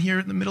sitting here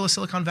in the middle of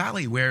Silicon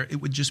Valley where it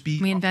would just be.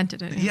 We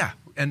invented it. Yeah,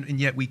 and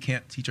yet we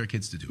can't teach our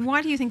kids to do it.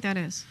 Why do you think that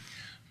is?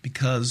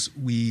 Because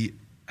we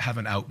have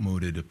an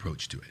outmoded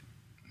approach to it.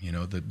 You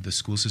know, the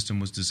school system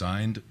was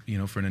designed, you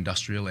know, for an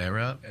industrial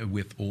era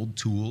with old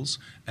tools,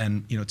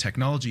 and you know,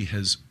 technology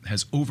has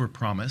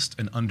overpromised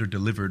and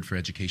underdelivered for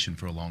education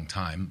for a long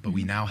time. But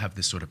we now have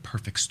this sort of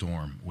perfect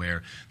storm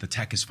where the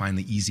tech is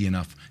finally easy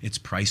enough, it's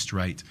priced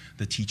right.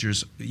 The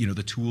teachers, you know,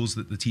 the tools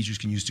that the teachers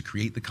can use to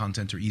create the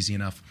content are easy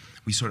enough.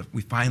 We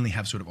finally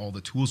have sort of all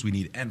the tools we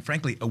need, and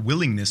frankly, a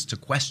willingness to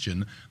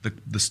question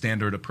the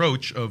standard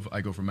approach of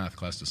I go from math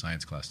class to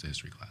science class to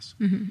history class.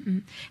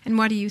 And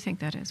why do you think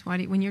that is?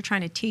 When you're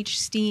trying to teach,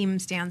 STEAM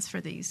stands for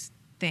these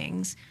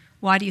things.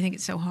 Why do you think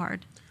it's so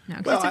hard?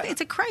 No, Well,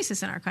 it's a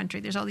crisis in our country.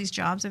 There's all these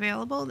jobs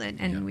available,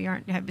 and we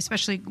aren't,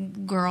 especially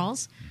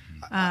girls.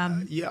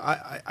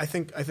 I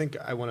think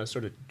I want to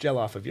sort of gel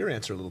off of your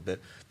answer a little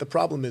bit. The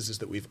problem is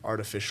that we've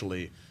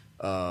artificially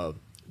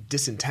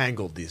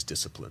disentangled these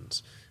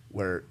disciplines,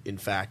 where in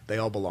fact they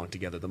all belong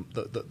together.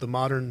 The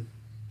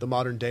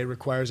modern day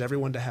requires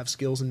everyone to have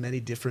skills in many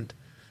different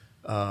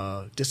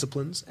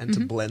disciplines and to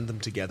blend them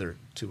together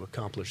to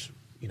accomplish,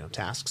 you know,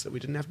 tasks that we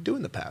didn't have to do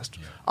in the past.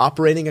 Yeah.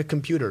 Operating a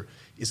computer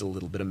is a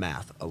little bit of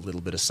math, a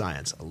little bit of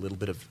science, a little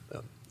bit of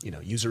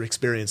user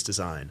experience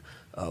design,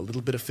 a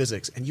little bit of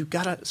physics, and you've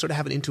got to sort of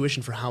have an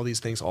intuition for how these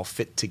things all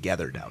fit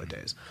together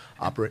nowadays.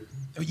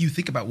 You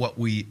think about what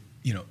we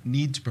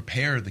need to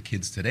prepare the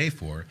kids today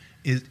for.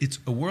 It's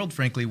a world,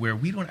 frankly, where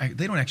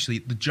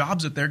the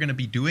jobs that they're going to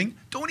be doing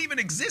don't even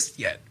exist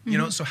yet. You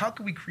know, so how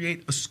can we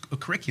create a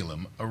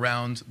curriculum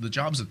around the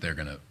jobs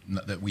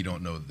that we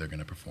don't know that they're going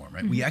to perform?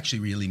 Right? We actually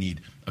really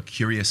need a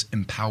curious,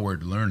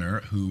 empowered learner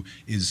who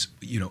is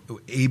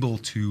able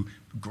to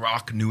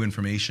grok new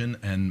information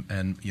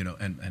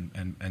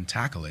and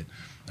tackle it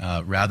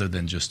rather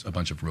than just a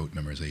bunch of rote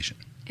memorization.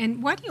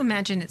 And why do you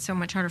imagine it's so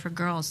much harder for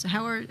girls? Do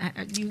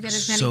you get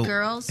as many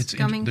girls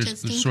coming to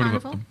STEAM sort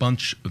Carnival? of a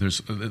bunch.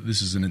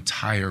 This is an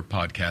entire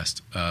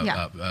podcast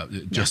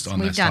just on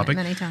this topic. We've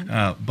done it many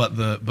times.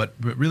 But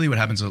really, what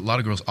happens is a lot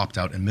of girls opt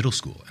out in middle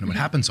school, and what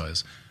happens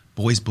is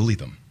boys bully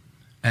them.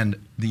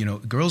 And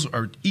girls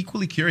are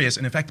equally curious,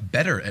 and in fact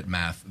better at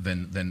math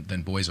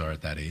than boys are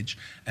at that age.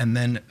 And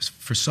then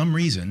for some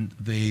reason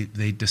they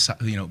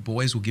decide,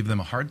 boys will give them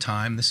a hard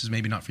time. This is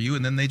maybe not for you,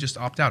 and then they just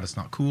opt out. It's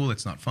not cool.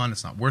 It's not fun.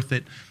 It's not worth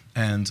it.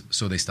 And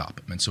so they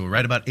stop. And so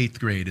right about 8th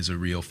grade is a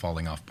real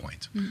falling off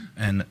point.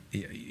 And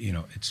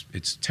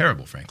it's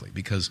terrible, frankly,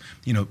 because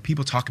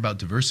people talk about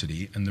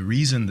diversity, and the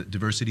reason that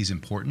diversity is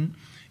important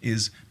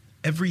is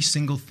every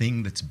single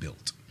thing that's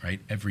built. Right?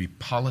 Every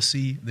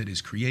policy that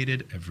is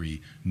created,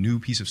 every new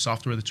piece of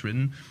software that's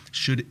written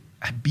should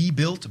be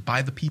built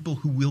by the people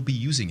who will be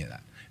using it.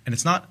 And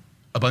it's not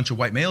a bunch of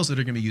white males that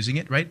are going to be using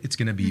it, right? It's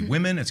going to be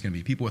women, it's going to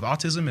be people with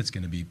autism, it's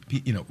going to be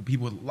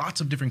people with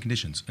lots of different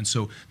conditions. And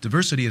so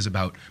diversity is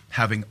about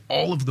having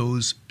all of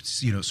those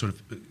sort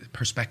of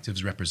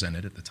perspectives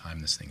represented at the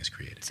time this thing is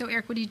created. So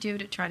Eric, what do you do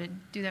to try to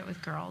do that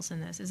with girls in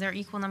this? Is there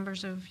equal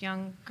numbers of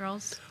young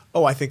girls?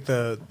 Oh, I think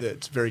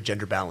it's very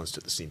gender balanced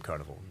at the STEAM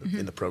Carnival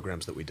in the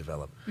programs that we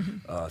develop.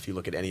 If you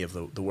look at any of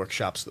the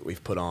workshops that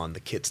we've put on, the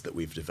kits that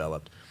we've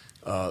developed,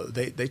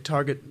 they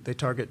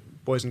target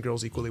boys and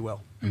girls equally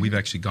well. And we've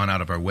actually gone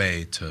out of our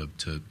way to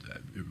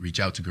reach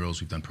out to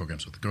girls. We've done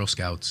programs with the Girl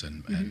Scouts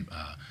and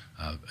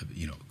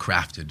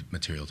crafted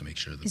material to make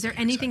sure that. Is there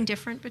anything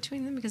different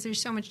between them? Because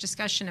there's so much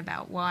discussion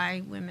about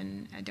why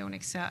women don't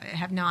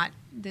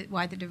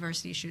why the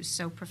diversity issue is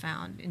so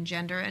profound in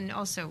gender and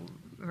also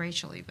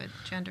racially, but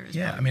gender as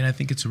well. Yeah, I mean, I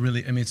think it's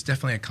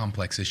definitely a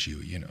complex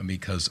issue,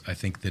 because I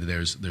think that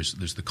there's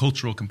the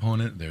cultural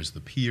component, there's the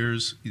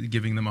peers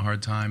giving them a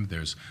hard time,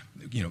 there's,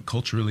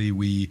 culturally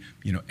we,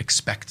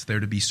 expect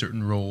there to be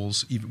certain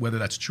roles, even whether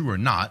that's true or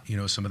not,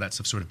 some of that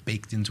stuff sort of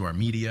baked into our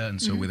media,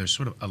 and so there's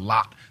sort of a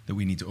lot that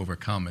we need to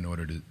overcome in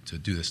order to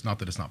do this. Not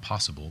that it's not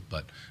possible,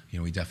 but,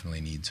 we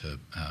definitely need to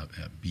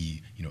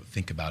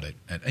think about it.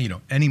 And,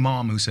 any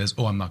mom who says,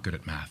 oh, I'm not good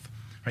at math,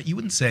 right? You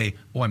wouldn't say,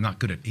 "Oh, I'm not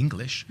good at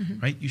English,"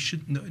 right?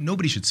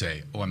 Nobody should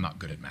say, "Oh, I'm not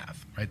good at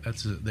math," right?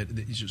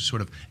 That just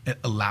sort of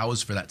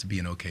allows for that to be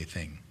an okay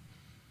thing.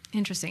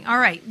 Interesting. All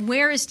right,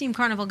 where is STEAM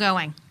Carnival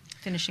going?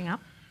 Finishing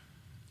up.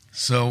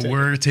 So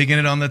we're taking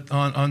it on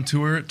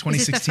tour 2016.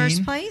 Is this the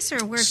first place,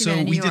 or where have you been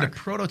in New York? So we did a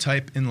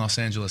prototype in Los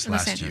Angeles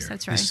last year.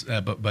 That's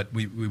right. But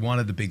we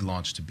wanted the big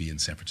launch to be in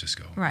San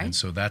Francisco. Right. And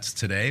so that's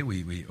today.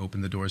 We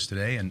opened the doors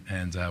today,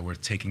 and we're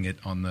taking it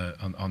on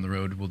the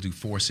road. We'll do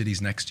 4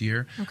 cities next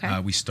year. Okay.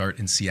 We start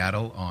in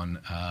Seattle on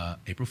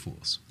April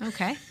Fools.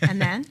 Okay.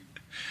 And then?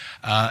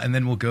 And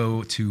then we'll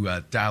go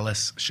to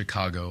Dallas,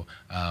 Chicago,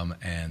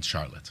 and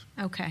Charlotte.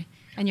 Okay.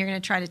 And you're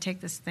going to try to take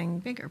this thing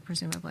bigger,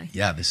 presumably.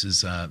 Yeah, this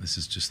is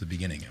just the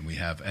beginning, and we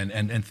have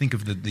and think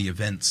of the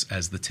events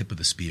as the tip of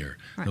the spear.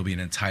 Right. There'll be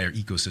an entire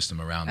ecosystem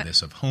around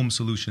this of home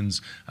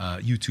solutions,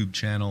 YouTube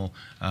channel,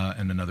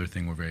 and another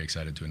thing we're very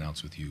excited to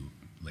announce with you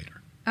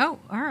later. Oh,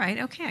 all right,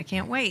 okay, I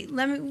can't wait.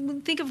 Let me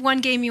think of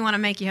one game you want to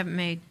make you haven't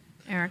made,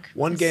 Eric.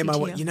 One game I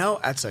want.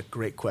 That's a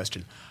great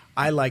question.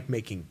 I like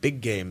making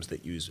big games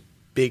that use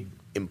big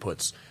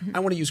inputs. I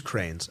want to use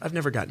cranes. I've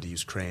never gotten to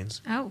use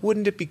cranes. Oh.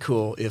 Wouldn't it be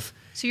cool if...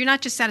 So you're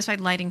not just satisfied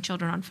lighting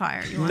children on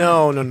fire. You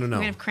No. We're going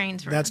to have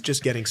cranes. That's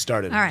just getting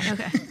started. All right,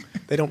 okay.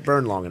 They don't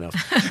burn long enough.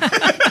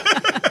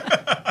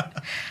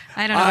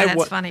 I don't know why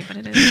that's funny, but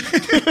it is.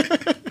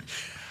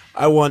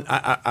 I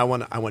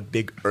want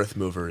big earth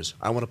movers.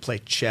 I want to play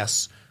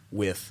chess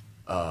with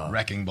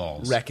Wrecking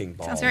balls.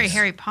 Sounds very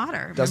Harry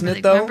Potter. Doesn't remember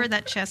it, though? Remember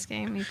that chess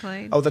game you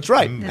played? Oh, that's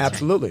right. That's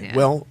Absolutely. right. Yeah.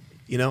 Well,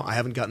 I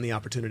haven't gotten the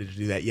opportunity to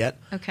do that yet.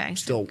 Okay. I'm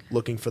still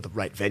looking for the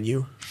right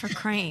venue. For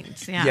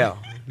cranes, yeah. Yeah,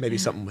 maybe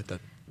something with a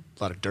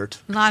lot of dirt.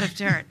 A lot of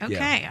dirt.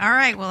 Okay. Yeah. All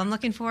right. Well, I'm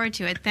looking forward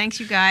to it. Thanks,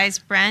 you guys.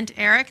 Brent,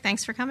 Eric,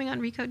 thanks for coming on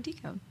Recode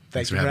Decode.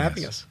 Thanks for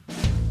having us.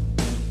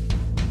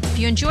 If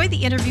you enjoyed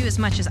the interview as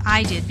much as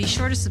I did, be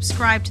sure to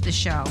subscribe to the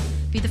show.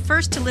 Be the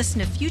first to listen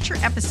to future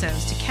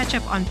episodes to catch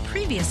up on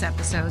previous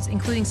episodes,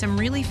 including some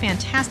really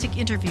fantastic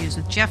interviews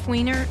with Jeff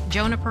Weiner,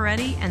 Jonah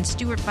Peretti, and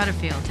Stuart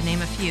Butterfield, to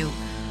name a few.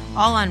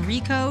 All on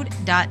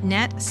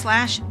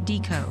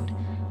recode.net/decode.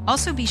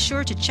 Also, be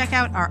sure to check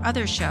out our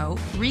other show,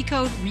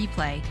 Recode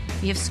Replay.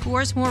 We have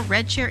scores more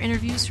RedShare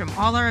interviews from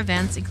all our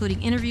events,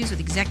 including interviews with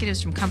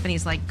executives from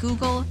companies like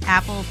Google,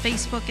 Apple,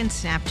 Facebook, and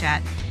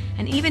Snapchat,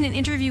 and even an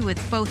interview with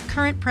both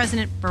current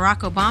President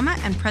Barack Obama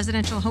and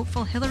presidential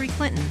hopeful Hillary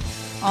Clinton.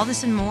 All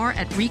this and more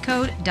at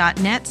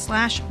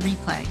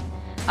recode.net/replay.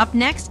 Up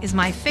next is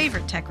my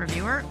favorite tech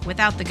reviewer,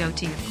 without the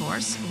goatee, of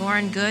course,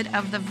 Lauren Good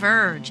of The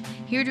Verge,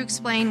 here to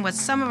explain what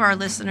some of our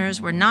listeners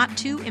were not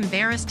too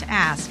embarrassed to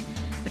ask.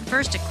 But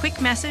first, a quick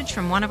message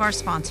from one of our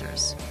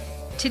sponsors.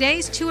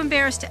 Today's Too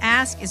Embarrassed to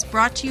Ask is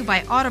brought to you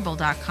by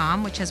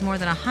Audible.com, which has more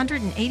than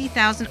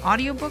 180,000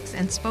 audiobooks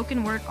and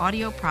spoken word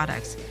audio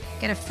products.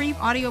 Get a free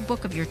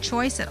audiobook of your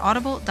choice at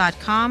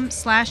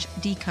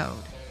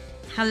audible.com/decode.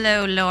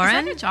 Hello, Lauren.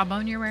 Is that a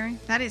jawbone you're wearing?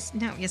 Yes,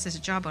 it's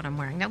a jawbone I'm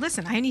wearing. Now,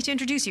 listen, I need to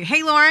introduce you.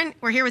 Hey, Lauren,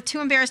 we're here with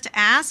Too Embarrassed to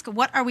Ask.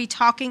 What are we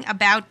talking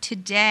about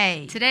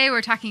today? Today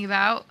we're talking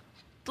about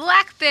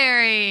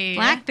BlackBerry.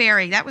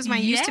 BlackBerry. That was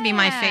used to be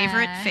my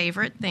Yeah.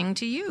 favorite thing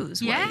to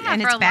use. Yeah,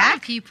 and for it's a back. lot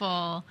of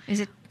people. Is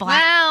it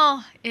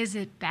Well, is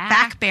it back?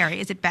 Blackberry?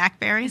 Is it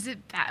Backberry? Is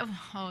it back?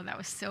 Oh, that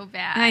was so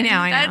bad. I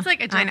know. That's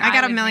like a joke I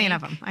got a would million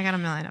make. of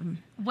them.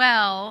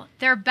 Well,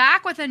 they're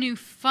back with a new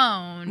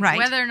phone. Right.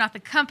 Whether or not the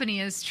company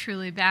is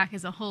truly back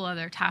is a whole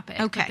other topic.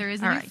 Okay. But there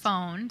is a All new right.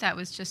 phone that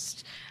was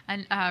just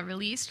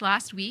released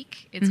last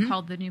week. It's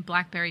called the new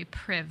BlackBerry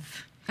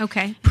Priv.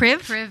 Okay.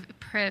 Priv?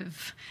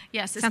 Priv.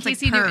 Yes, as Sounds like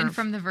Casey Newton perv.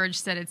 from The Verge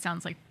said, it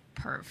sounds like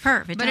perv.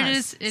 Perv. It but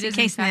does. it is in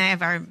case in they fact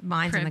have our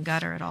minds in the Priv.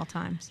 gutter at all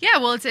times. Yeah,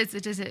 well, is it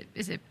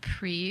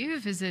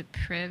Priv? Is it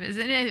Priv? In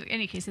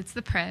any case, it's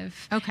the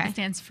Priv. Okay. It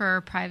stands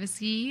for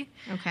privacy.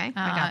 Okay,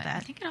 I got that.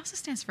 I think it also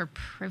stands for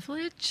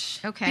privilege.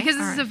 Okay, Because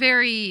all this is right. a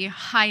very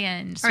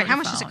high-end All right. sort How of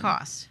much does it phone.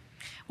 cost?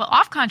 Well,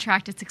 off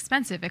contract, it's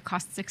expensive. It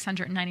costs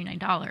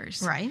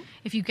 $699. Right.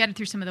 If you get it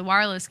through some of the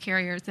wireless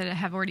carriers that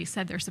have already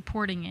said they're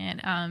supporting it,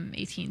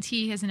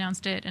 AT&T has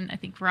announced it, and I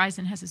think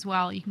Verizon has as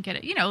well. You can get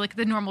it, like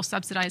the normal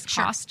subsidized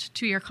Sure. cost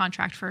 2-year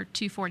contract for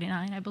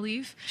 $249, I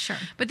believe. Sure.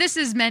 But this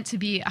is meant to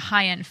be a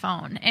high-end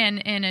phone, and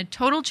in a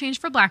total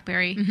change for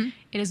BlackBerry,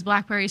 it is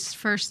BlackBerry's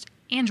first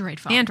Android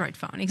phone. Android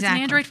phone. Exactly. It's an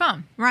Android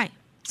phone. Right.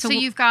 So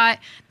you've got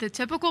the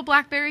typical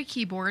BlackBerry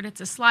keyboard.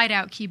 It's a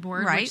slide-out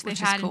keyboard, Right, which they've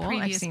which is had cool. in I've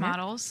previous seen it.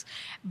 models.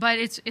 But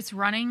it's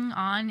running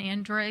on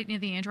Android,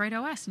 the Android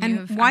OS.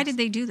 And why did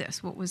they do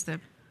this? What was the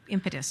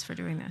impetus for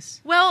doing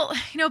this? Well,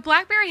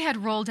 BlackBerry had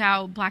rolled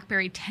out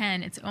BlackBerry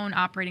 10, its own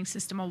operating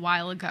system, a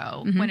while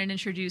ago when it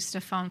introduced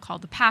a phone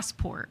called the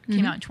Passport. It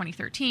came out in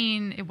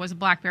 2013. It was a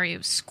BlackBerry. It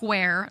was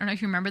square. I don't know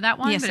if you remember that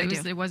one, Yes, but I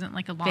it do. wasn't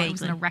like a long. It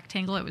wasn't a Vaguely.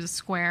 rectangle. It was a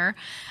square.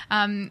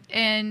 And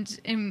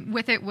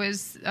with it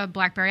was a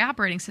BlackBerry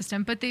operating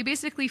system. But they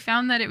basically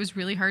found that it was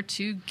really hard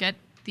to get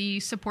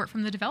the support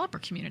from the developer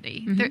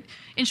community.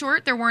 In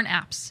short, there weren't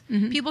apps.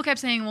 People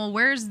kept saying, well,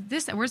 where's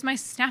this? Where's my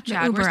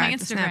Snapchat? Uber Where's my app,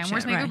 the Instagram?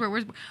 Where's Snapchat, my right. Uber?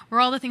 Where are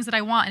all the things that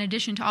I want in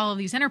addition to all of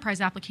these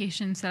enterprise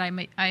applications that I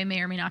may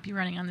or may not be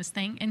running on this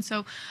thing? And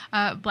so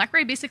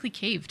BlackBerry basically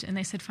caved, and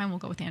they said, fine, we'll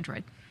go with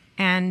Android.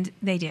 And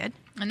they did.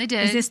 And they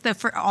did. Is this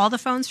for all the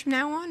phones from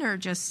now on, or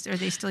are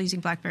they still using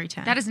BlackBerry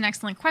 10? That is an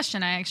excellent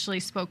question. I actually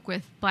spoke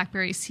with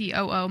BlackBerry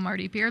COO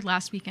Marty Beard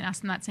last week and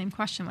asked him that same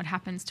question, what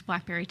happens to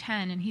BlackBerry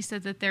 10? And he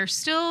said that they're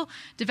still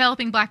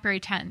developing BlackBerry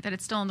 10, that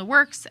it's still in the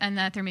works, and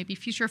that there may be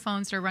future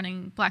phones that are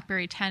running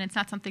BlackBerry 10. It's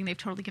not something they've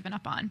totally given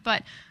up on.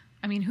 But,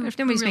 I mean, who If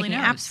nobody's really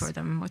making knows? apps for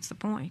them, what's the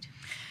point?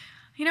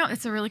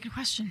 It's a really good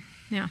question.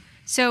 Yeah.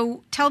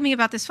 So tell me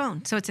about this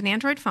phone. So it's an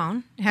Android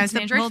phone. It has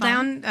It's an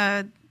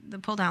Android the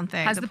pull down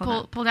thing. Has the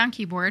pull-down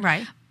keyboard.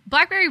 Right.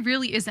 BlackBerry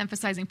really is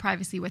emphasizing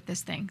privacy with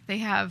this thing. They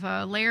have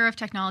a layer of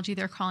technology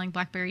they're calling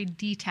BlackBerry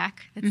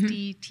D-Tech. That's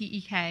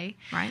D-T-E-K.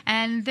 Right.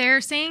 And they're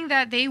saying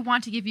that they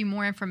want to give you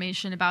more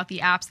information about the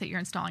apps that you're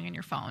installing on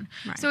your phone.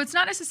 Right. So it's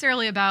not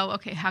necessarily about,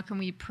 okay, how can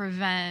we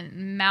prevent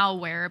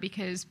malware?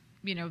 Because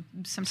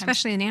sometimes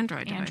especially in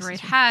Android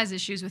has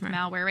issues with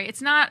malware, right?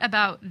 It's not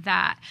about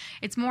that.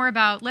 It's more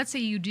about, let's say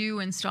you do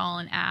install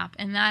an app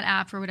and that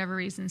app, for whatever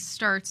reason,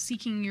 starts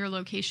seeking your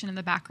location in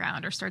the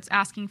background or starts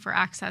asking for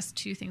access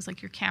to things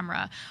like your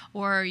camera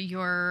or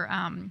your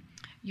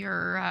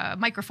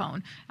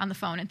microphone on the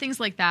phone and things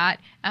like that.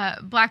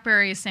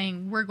 BlackBerry is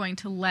saying we're going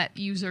to let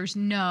users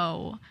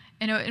know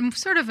in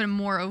sort of a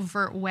more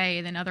overt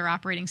way than other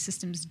operating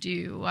systems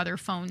do, other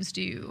phones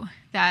do,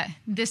 that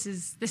this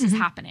is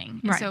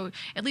happening. And so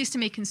at least to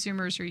make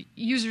consumers or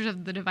users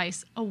of the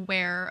device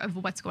aware of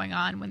what's going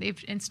on when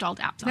they've installed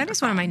apps on their That is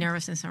phone. one of my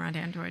nervousness around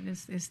Android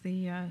is this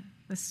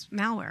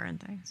malware and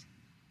things.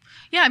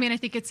 Yeah, I mean, I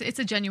think it's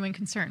a genuine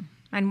concern.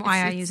 And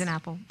why I use an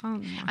Apple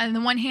phone. On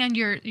the one hand,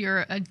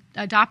 you're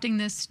adopting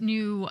this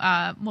new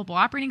mobile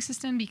operating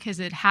system because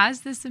it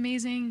has this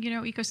amazing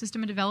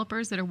ecosystem of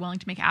developers that are willing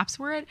to make apps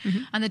for it. Mm-hmm.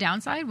 On the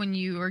downside, when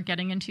you are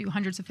getting into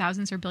hundreds of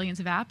thousands or billions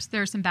of apps,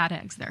 there are some bad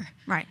eggs there.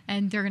 Right.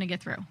 And they're going to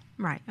get through.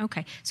 Right.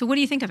 Okay. So what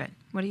do you think of it?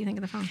 What do you think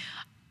of the phone?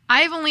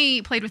 I've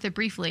only played with it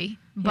briefly,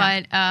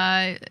 but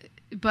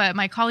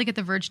my colleague at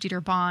The Verge,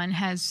 Dieter Bahn,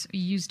 has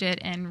used it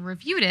and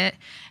reviewed it.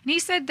 And he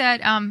said that,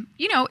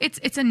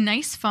 it's a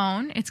nice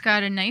phone. It's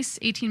got a nice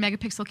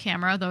 18-megapixel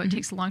camera, though it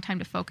takes a long time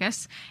to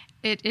focus.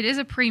 It is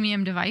a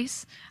premium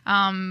device.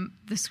 The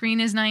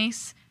screen is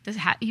nice.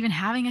 Even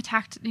having a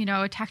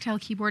tactile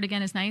keyboard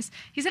again is nice.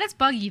 He said it's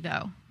buggy,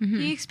 though. Mm-hmm.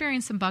 He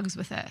experienced some bugs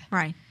with it.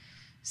 Right.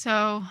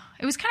 So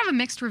it was kind of a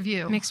mixed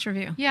review. Mixed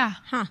review. Yeah.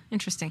 Huh.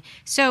 Interesting.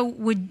 So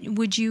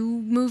would you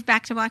move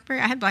back to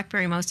BlackBerry? I had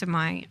BlackBerry most of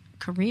my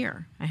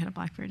career. I had a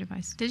BlackBerry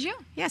device. Did you?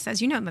 Yes,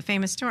 as you know, the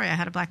famous story. I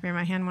had a BlackBerry in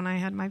my hand when I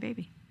had my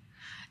baby.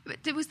 But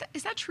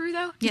is that true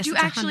though? Yes, Did you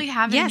actually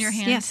have it in your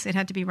hand? Yes, it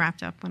had to be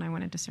wrapped up when I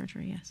went into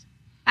surgery. Yes.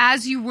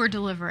 As you were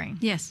delivering.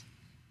 Yes.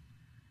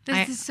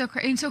 This is so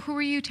crazy. And so, who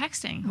were you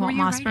texting? Who Walt were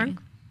you Mossberg. writing?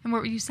 And what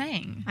were you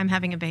saying? I'm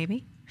having a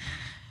baby.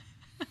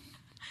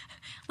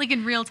 Like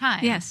in real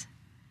time. Yes.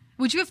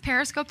 Would you have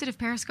Periscoped it if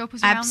Periscope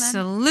was around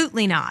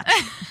Absolutely not.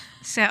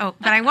 So,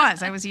 but I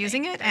was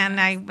using it, and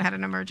I had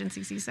an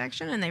emergency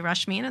C-section, and they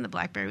rushed me in, and the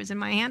BlackBerry was in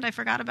my hand. I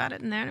forgot about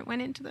it, and then it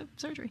went into the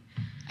surgery.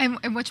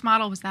 And which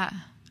model was that?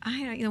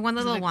 I don't know,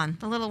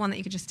 the little one that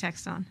you could just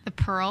text on. The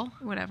Pearl?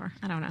 Whatever.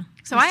 I don't know.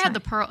 So I had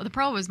the Pearl. The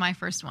Pearl was my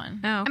first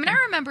one. Oh, okay. I mean,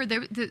 I remember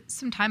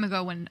some time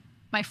ago when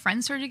my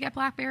friends started to get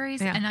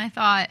BlackBerries, Yeah. and I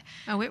thought...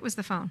 Oh, it was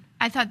the phone.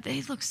 I thought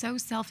they look so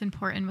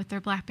self-important with their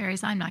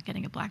BlackBerries. I'm not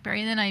getting a BlackBerry.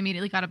 And then I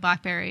immediately got a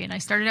BlackBerry, and I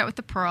started out with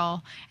the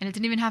Pearl, and it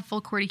didn't even have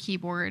full QWERTY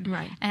keyboard.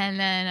 Right. And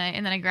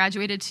then I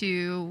graduated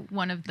to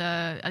one of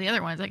the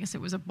other ones. I guess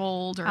it was a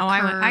Bold or Curve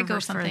I go or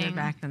something. further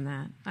back than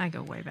that. I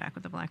go way back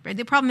with the BlackBerry.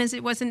 The problem is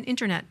it wasn't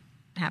internet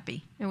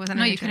happy. It wasn't.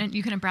 No, you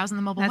couldn't browse on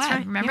the mobile That's web.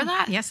 right. Remember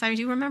that? Yes, I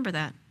do remember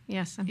that.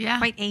 Yes, I'm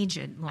quite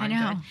aged, Lauren. I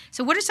know. Good.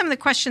 So what are some of the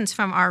questions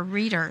from our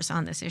readers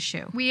on this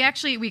issue? We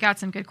got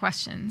some good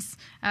questions.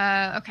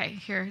 Okay,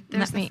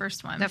 there's the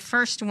first one. The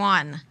first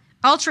one.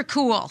 Ultra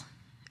Cool.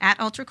 At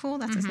Ultra Cool,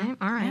 that's his name?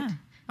 All right. Yeah.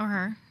 Or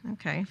her.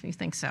 Okay, if you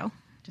think so.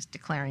 Just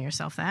declaring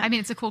yourself that. I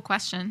mean, it's a cool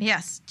question.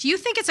 Yes. Do you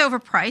think it's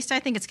overpriced?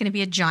 I think it's going to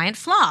be a giant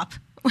flop.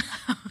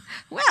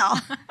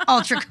 Well,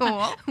 Ultra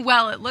Cool.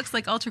 Well, it looks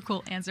like Ultra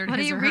Cool answered What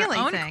do his you or her really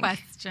own think?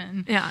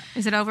 question. Yeah.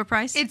 Is it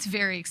overpriced? It's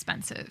very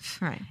expensive.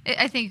 Right.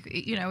 I think,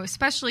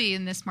 especially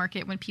in this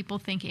market when people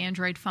think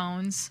Android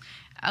phones,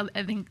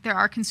 I think there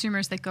are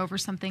consumers that go for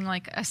something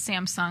like a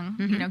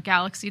Samsung,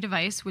 Galaxy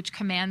device, which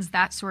commands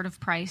that sort of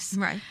price.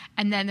 Right.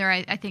 And then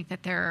I think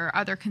that there are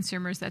other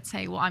consumers that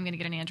say, well, I'm going to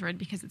get an Android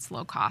because it's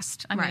low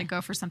cost. I'm going to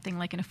go for something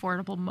like an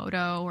affordable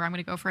Moto, or I'm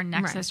going to go for a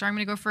Nexus, or I'm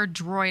going to go for a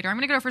Droid, or I'm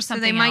going to go for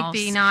something else. So they might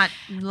be not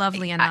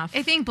lovely enough.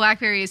 I think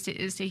BlackBerry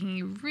is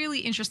taking a really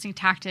interesting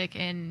tactic,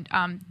 and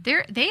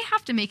they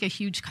have to make a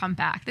huge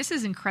comeback. This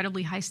is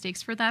incredibly high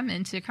stakes for them,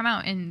 and to come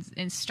out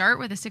and start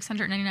with a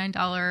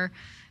 $699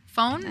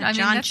 phone.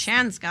 John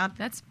Chen's got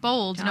that's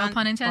bold, no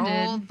pun intended.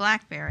 Bold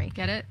BlackBerry.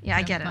 Get it? Yeah,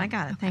 I get it. I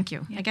got it. Thank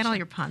you. I get all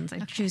your puns. I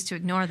choose to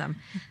ignore them.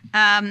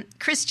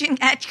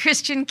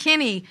 Christian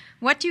Kinney,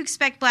 what do you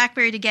expect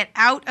BlackBerry to get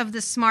out of the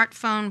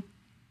smartphone?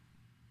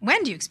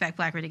 When do you expect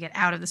BlackBerry to get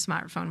out of the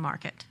smartphone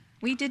market?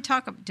 We did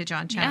talk to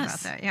John Chen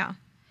about that. Yeah.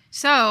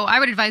 So I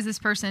would advise this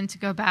person to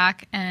go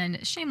back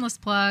and, shameless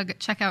plug,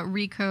 check out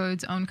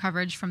Recode's own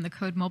coverage from the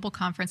Code Mobile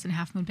Conference in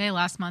Half Moon Bay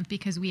last month,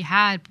 because we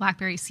had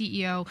BlackBerry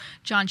CEO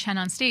John Chen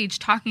on stage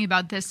talking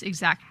about this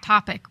exact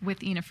topic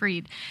with Ina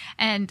Fried.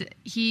 And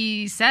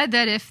he said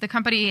that if the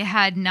company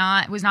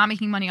was not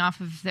making money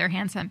off of their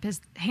handset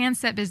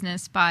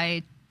business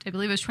by, I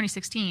believe it was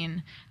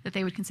 2016, that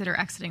they would consider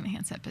exiting the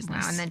handset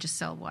business. Wow, and then just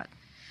sell what?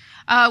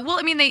 Well,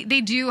 I mean, they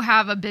do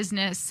have a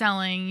business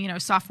selling,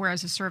 software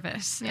as a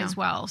service as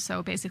well.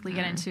 So basically,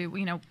 get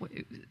into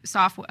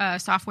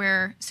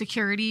software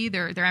security.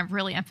 They're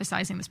really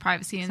emphasizing this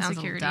privacy and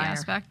security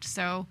aspect.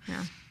 So,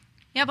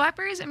 yeah,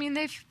 BlackBerries. I mean,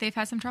 they've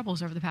had some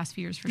troubles over the past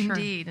few years for sure.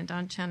 Indeed, and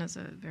Don Chen is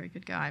a very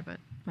good guy,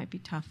 but might be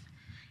tough.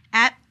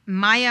 At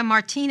Maya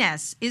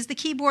Martinez, is the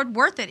keyboard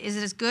worth it? Is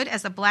it as good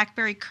as the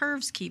BlackBerry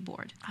Curves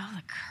keyboard? Oh,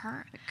 the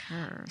Curve. The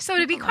Curve. So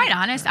to be quite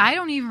honest, I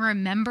don't even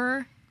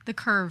remember The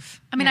Curve.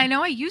 I mean, I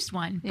know I used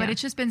one, but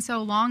it's just been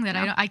so long that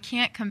I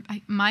can't.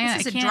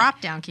 This is a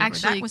drop-down keyboard.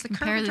 Actually, was the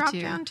Curve a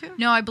drop-down too?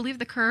 No, I believe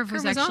the Curve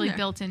was actually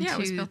built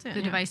into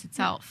the device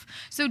itself.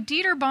 So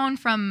Dieter Bohn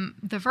from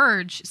The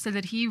Verge said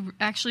that he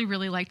actually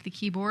really liked the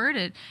keyboard.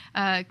 It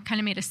kind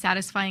of made a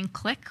satisfying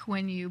click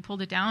when you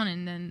pulled it down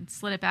and then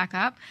slid it back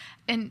up.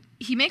 And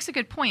he makes a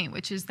good point,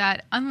 which is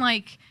that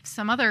unlike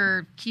some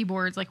other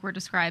keyboards like we're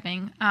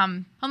describing,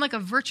 unlike a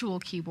virtual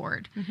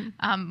keyboard,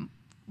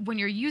 when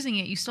you're using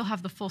it, you still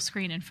have the full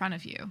screen in front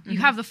of you. You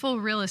have the full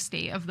real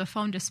estate of the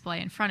phone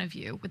display in front of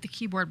you with the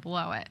keyboard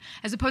below it,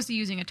 as opposed to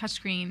using a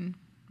touchscreen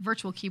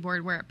virtual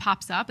keyboard where it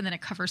pops up and then it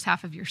covers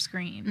half of your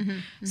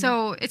screen.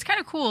 So it's kind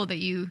of cool that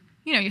you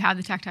have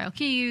the tactile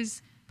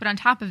keys, but on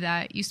top of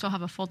that, you still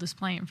have a full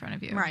display in front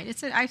of you.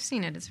 Right. I've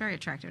seen it. It's very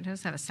attractive. It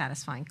does have a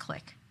satisfying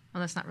click. Well,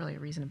 that's not really a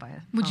reason to buy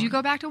it. Would you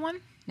go back to one?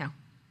 No.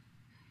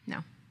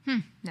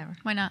 Never.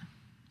 Why not?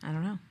 I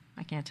don't know.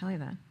 I can't tell you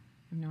that.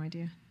 I have no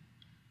idea.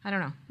 I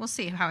don't know. We'll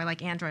see how I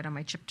like Android on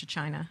my trip to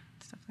China,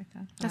 stuff like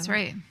that. That's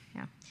right.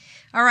 Yeah.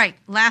 All right.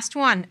 Last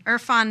one.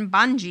 Irfan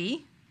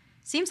Banji.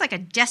 Seems like a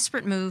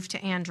desperate move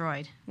to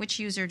Android. Which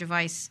user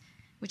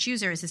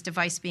is this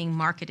device being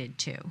marketed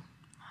to?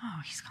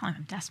 Oh, he's calling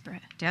them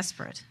desperate.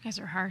 Desperate. You guys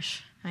are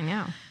harsh. I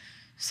know.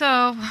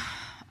 So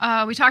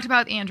we talked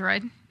about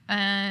Android.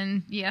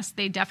 And yes,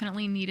 they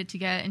definitely needed to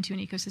get into an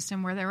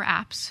ecosystem where there were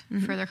apps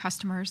for their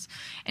customers.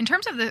 In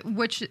terms of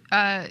which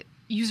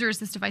user is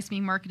this device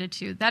being marketed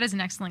to, that is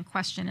an excellent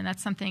question. And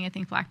that's something I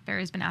think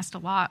BlackBerry has been asked a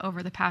lot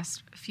over the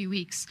past few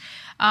weeks.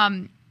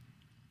 I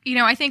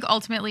think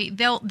ultimately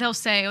they'll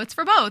say, it's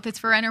for both. It's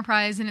for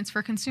enterprise and it's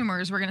for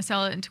consumers. We're going to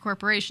sell it into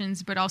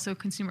corporations, but also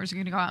consumers are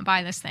going to go out and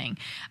buy this thing.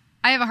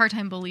 I have a hard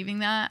time believing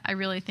that. I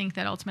really think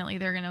that ultimately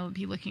they're going to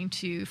be looking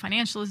to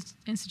financial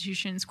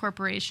institutions,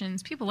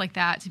 corporations, people like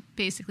that to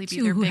basically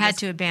be their biggest who had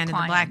to abandon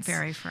clients. the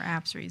BlackBerry for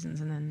apps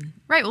reasons, and then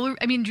right. Well,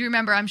 I mean, do you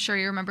remember? I'm sure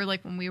you remember,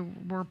 like when we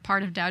were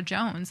part of Dow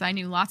Jones. I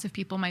knew lots of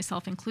people,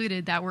 myself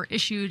included, that were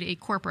issued a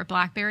corporate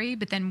BlackBerry,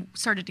 but then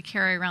started to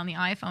carry around the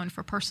iPhone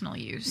for personal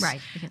use. Right.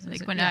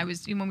 Like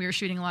when we were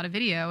shooting a lot of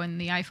video,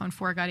 and the iPhone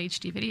 4 got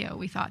HD video,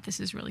 we thought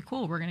this is really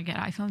cool. We're going to get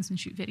iPhones and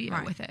shoot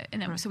video with it,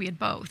 and then so we had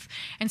both.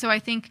 And so I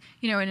think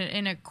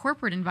in a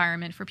corporate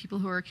environment for people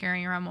who are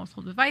carrying around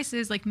multiple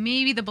devices, like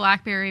maybe the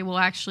BlackBerry will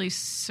actually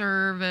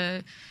serve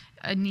a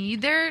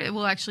need there. It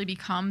will actually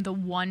become the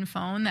one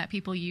phone that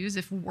people use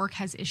if work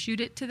has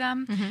issued it to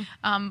them.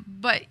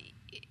 But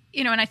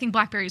and I think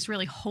BlackBerry is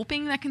really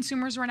hoping that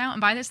consumers run out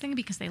and buy this thing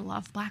because they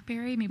love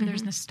BlackBerry. Maybe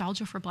there's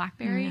nostalgia for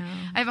BlackBerry. No.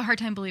 I have a hard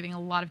time believing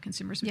a lot of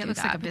consumers would do it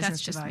looks that. like a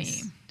business that's device.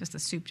 Just me. Just a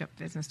souped-up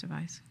business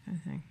device kind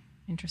of thing.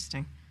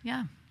 Interesting.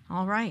 Yeah.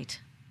 All right.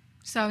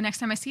 So next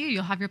time I see you,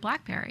 you'll have your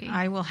BlackBerry.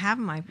 I will have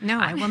my... No,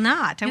 I will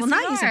not. I will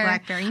not use a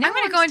BlackBerry. No, I'm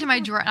going to go into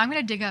my drawer. I'm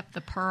going to dig up the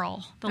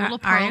Pearl, the little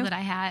Pearl that I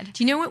had.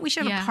 Do you know what? We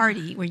should have a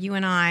party where you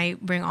and I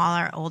bring all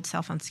our old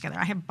cell phones together.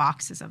 I have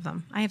boxes of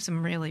them. I have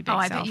some really big cell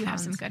phones. I bet you have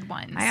some good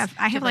ones. I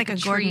have like a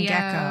Gordon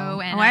Gecko.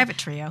 I have a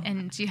Trio.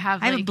 And do you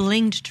have I have a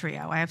blinged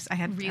Trio. I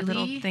had really?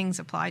 little things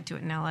applied to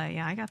it in LA.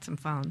 Yeah, I got some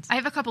phones. I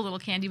have a couple little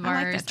candy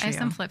bars. I like that Trio. I have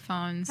some flip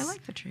phones. I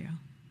like the Trio.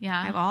 Yeah.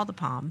 I have all the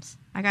Palms.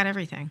 I got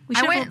everything.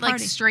 I went like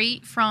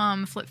straight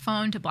from flip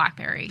phone to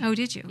BlackBerry. Oh,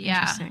 did you?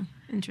 Yeah.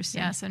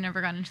 Interesting. Yeah, so I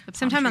never got into the Palm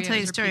Sometime I'll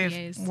Trios tell you the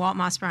story PDAs. of Walt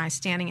Mossberg and I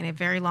standing in a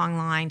very long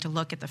line to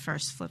look at the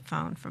first flip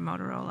phone from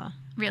Motorola.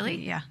 Really?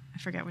 Yeah. I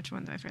forget which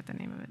one. I forget the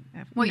name of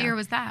it. What year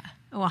was that?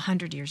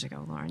 100 years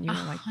ago, Lauren. You were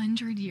like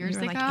 100 years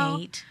ago? You were like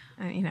 8.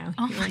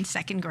 You were in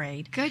second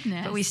grade.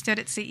 Goodness. But we stood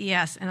at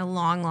CES in a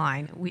long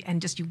line.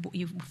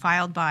 You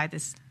filed by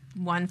this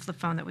one flip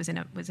phone that was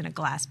in a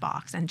glass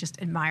box and just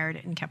admired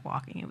it and kept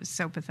walking. It was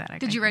so pathetic.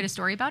 Did you write a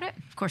story about it?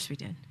 Of course we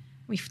did.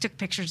 We took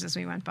pictures as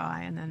we went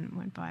by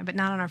but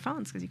not on our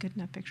phones because you couldn't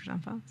have pictures on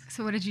phones.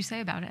 So what did you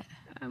say about it?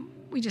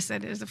 We just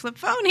said there's a flip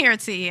phone here at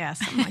CES,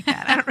 something like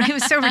that. It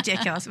was so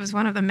ridiculous. It was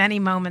one of the many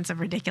moments of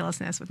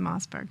ridiculousness with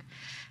Mossberg,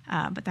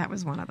 but that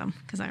was one of them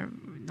because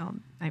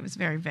it was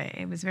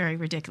very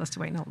ridiculous to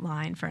wait in a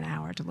line for an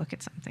hour to look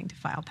at something to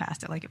file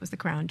past it like it was the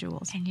crown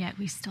jewels. And yet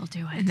we still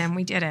do it. And then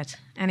we did it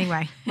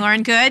anyway.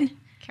 Lauren, good.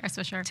 Kara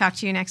Swisher. Talk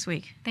to you next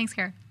week. Thanks,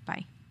 Kara.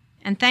 Bye.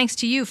 And thanks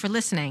to you for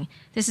listening.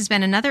 This has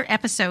been another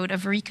episode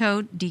of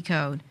Recode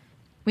Decode.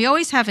 We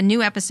always have a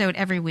new episode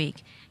every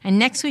week, and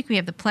next week we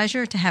have the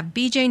pleasure to have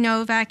BJ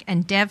Novak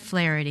and Dev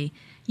Flaherty.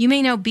 You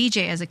may know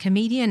BJ as a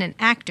comedian and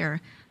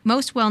actor,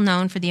 most well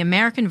known for the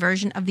American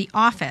version of The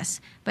Office,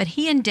 but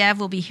he and Dev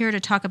will be here to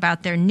talk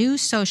about their new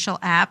social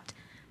app,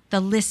 the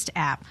List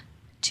app.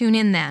 Tune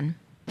in then.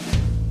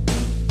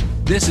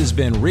 This has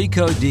been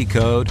Recode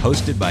Decode,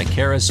 hosted by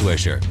Kara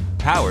Swisher,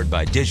 powered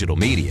by Digital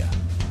Media.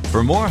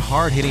 For more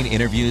hard-hitting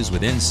interviews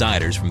with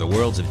insiders from the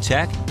worlds of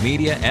tech,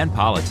 media, and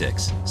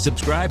politics,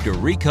 subscribe to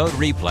Recode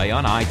Replay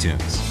on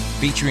iTunes,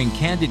 featuring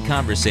candid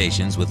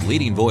conversations with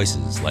leading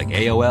voices like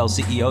AOL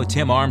CEO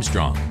Tim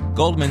Armstrong,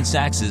 Goldman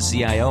Sachs'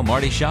 CIO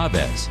Marty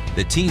Chavez,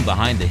 the team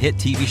behind the hit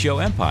TV show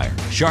Empire,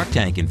 Shark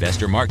Tank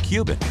investor Mark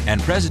Cuban,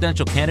 and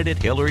presidential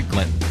candidate Hillary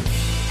Clinton.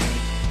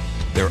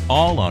 They're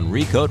all on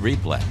Recode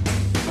Replay.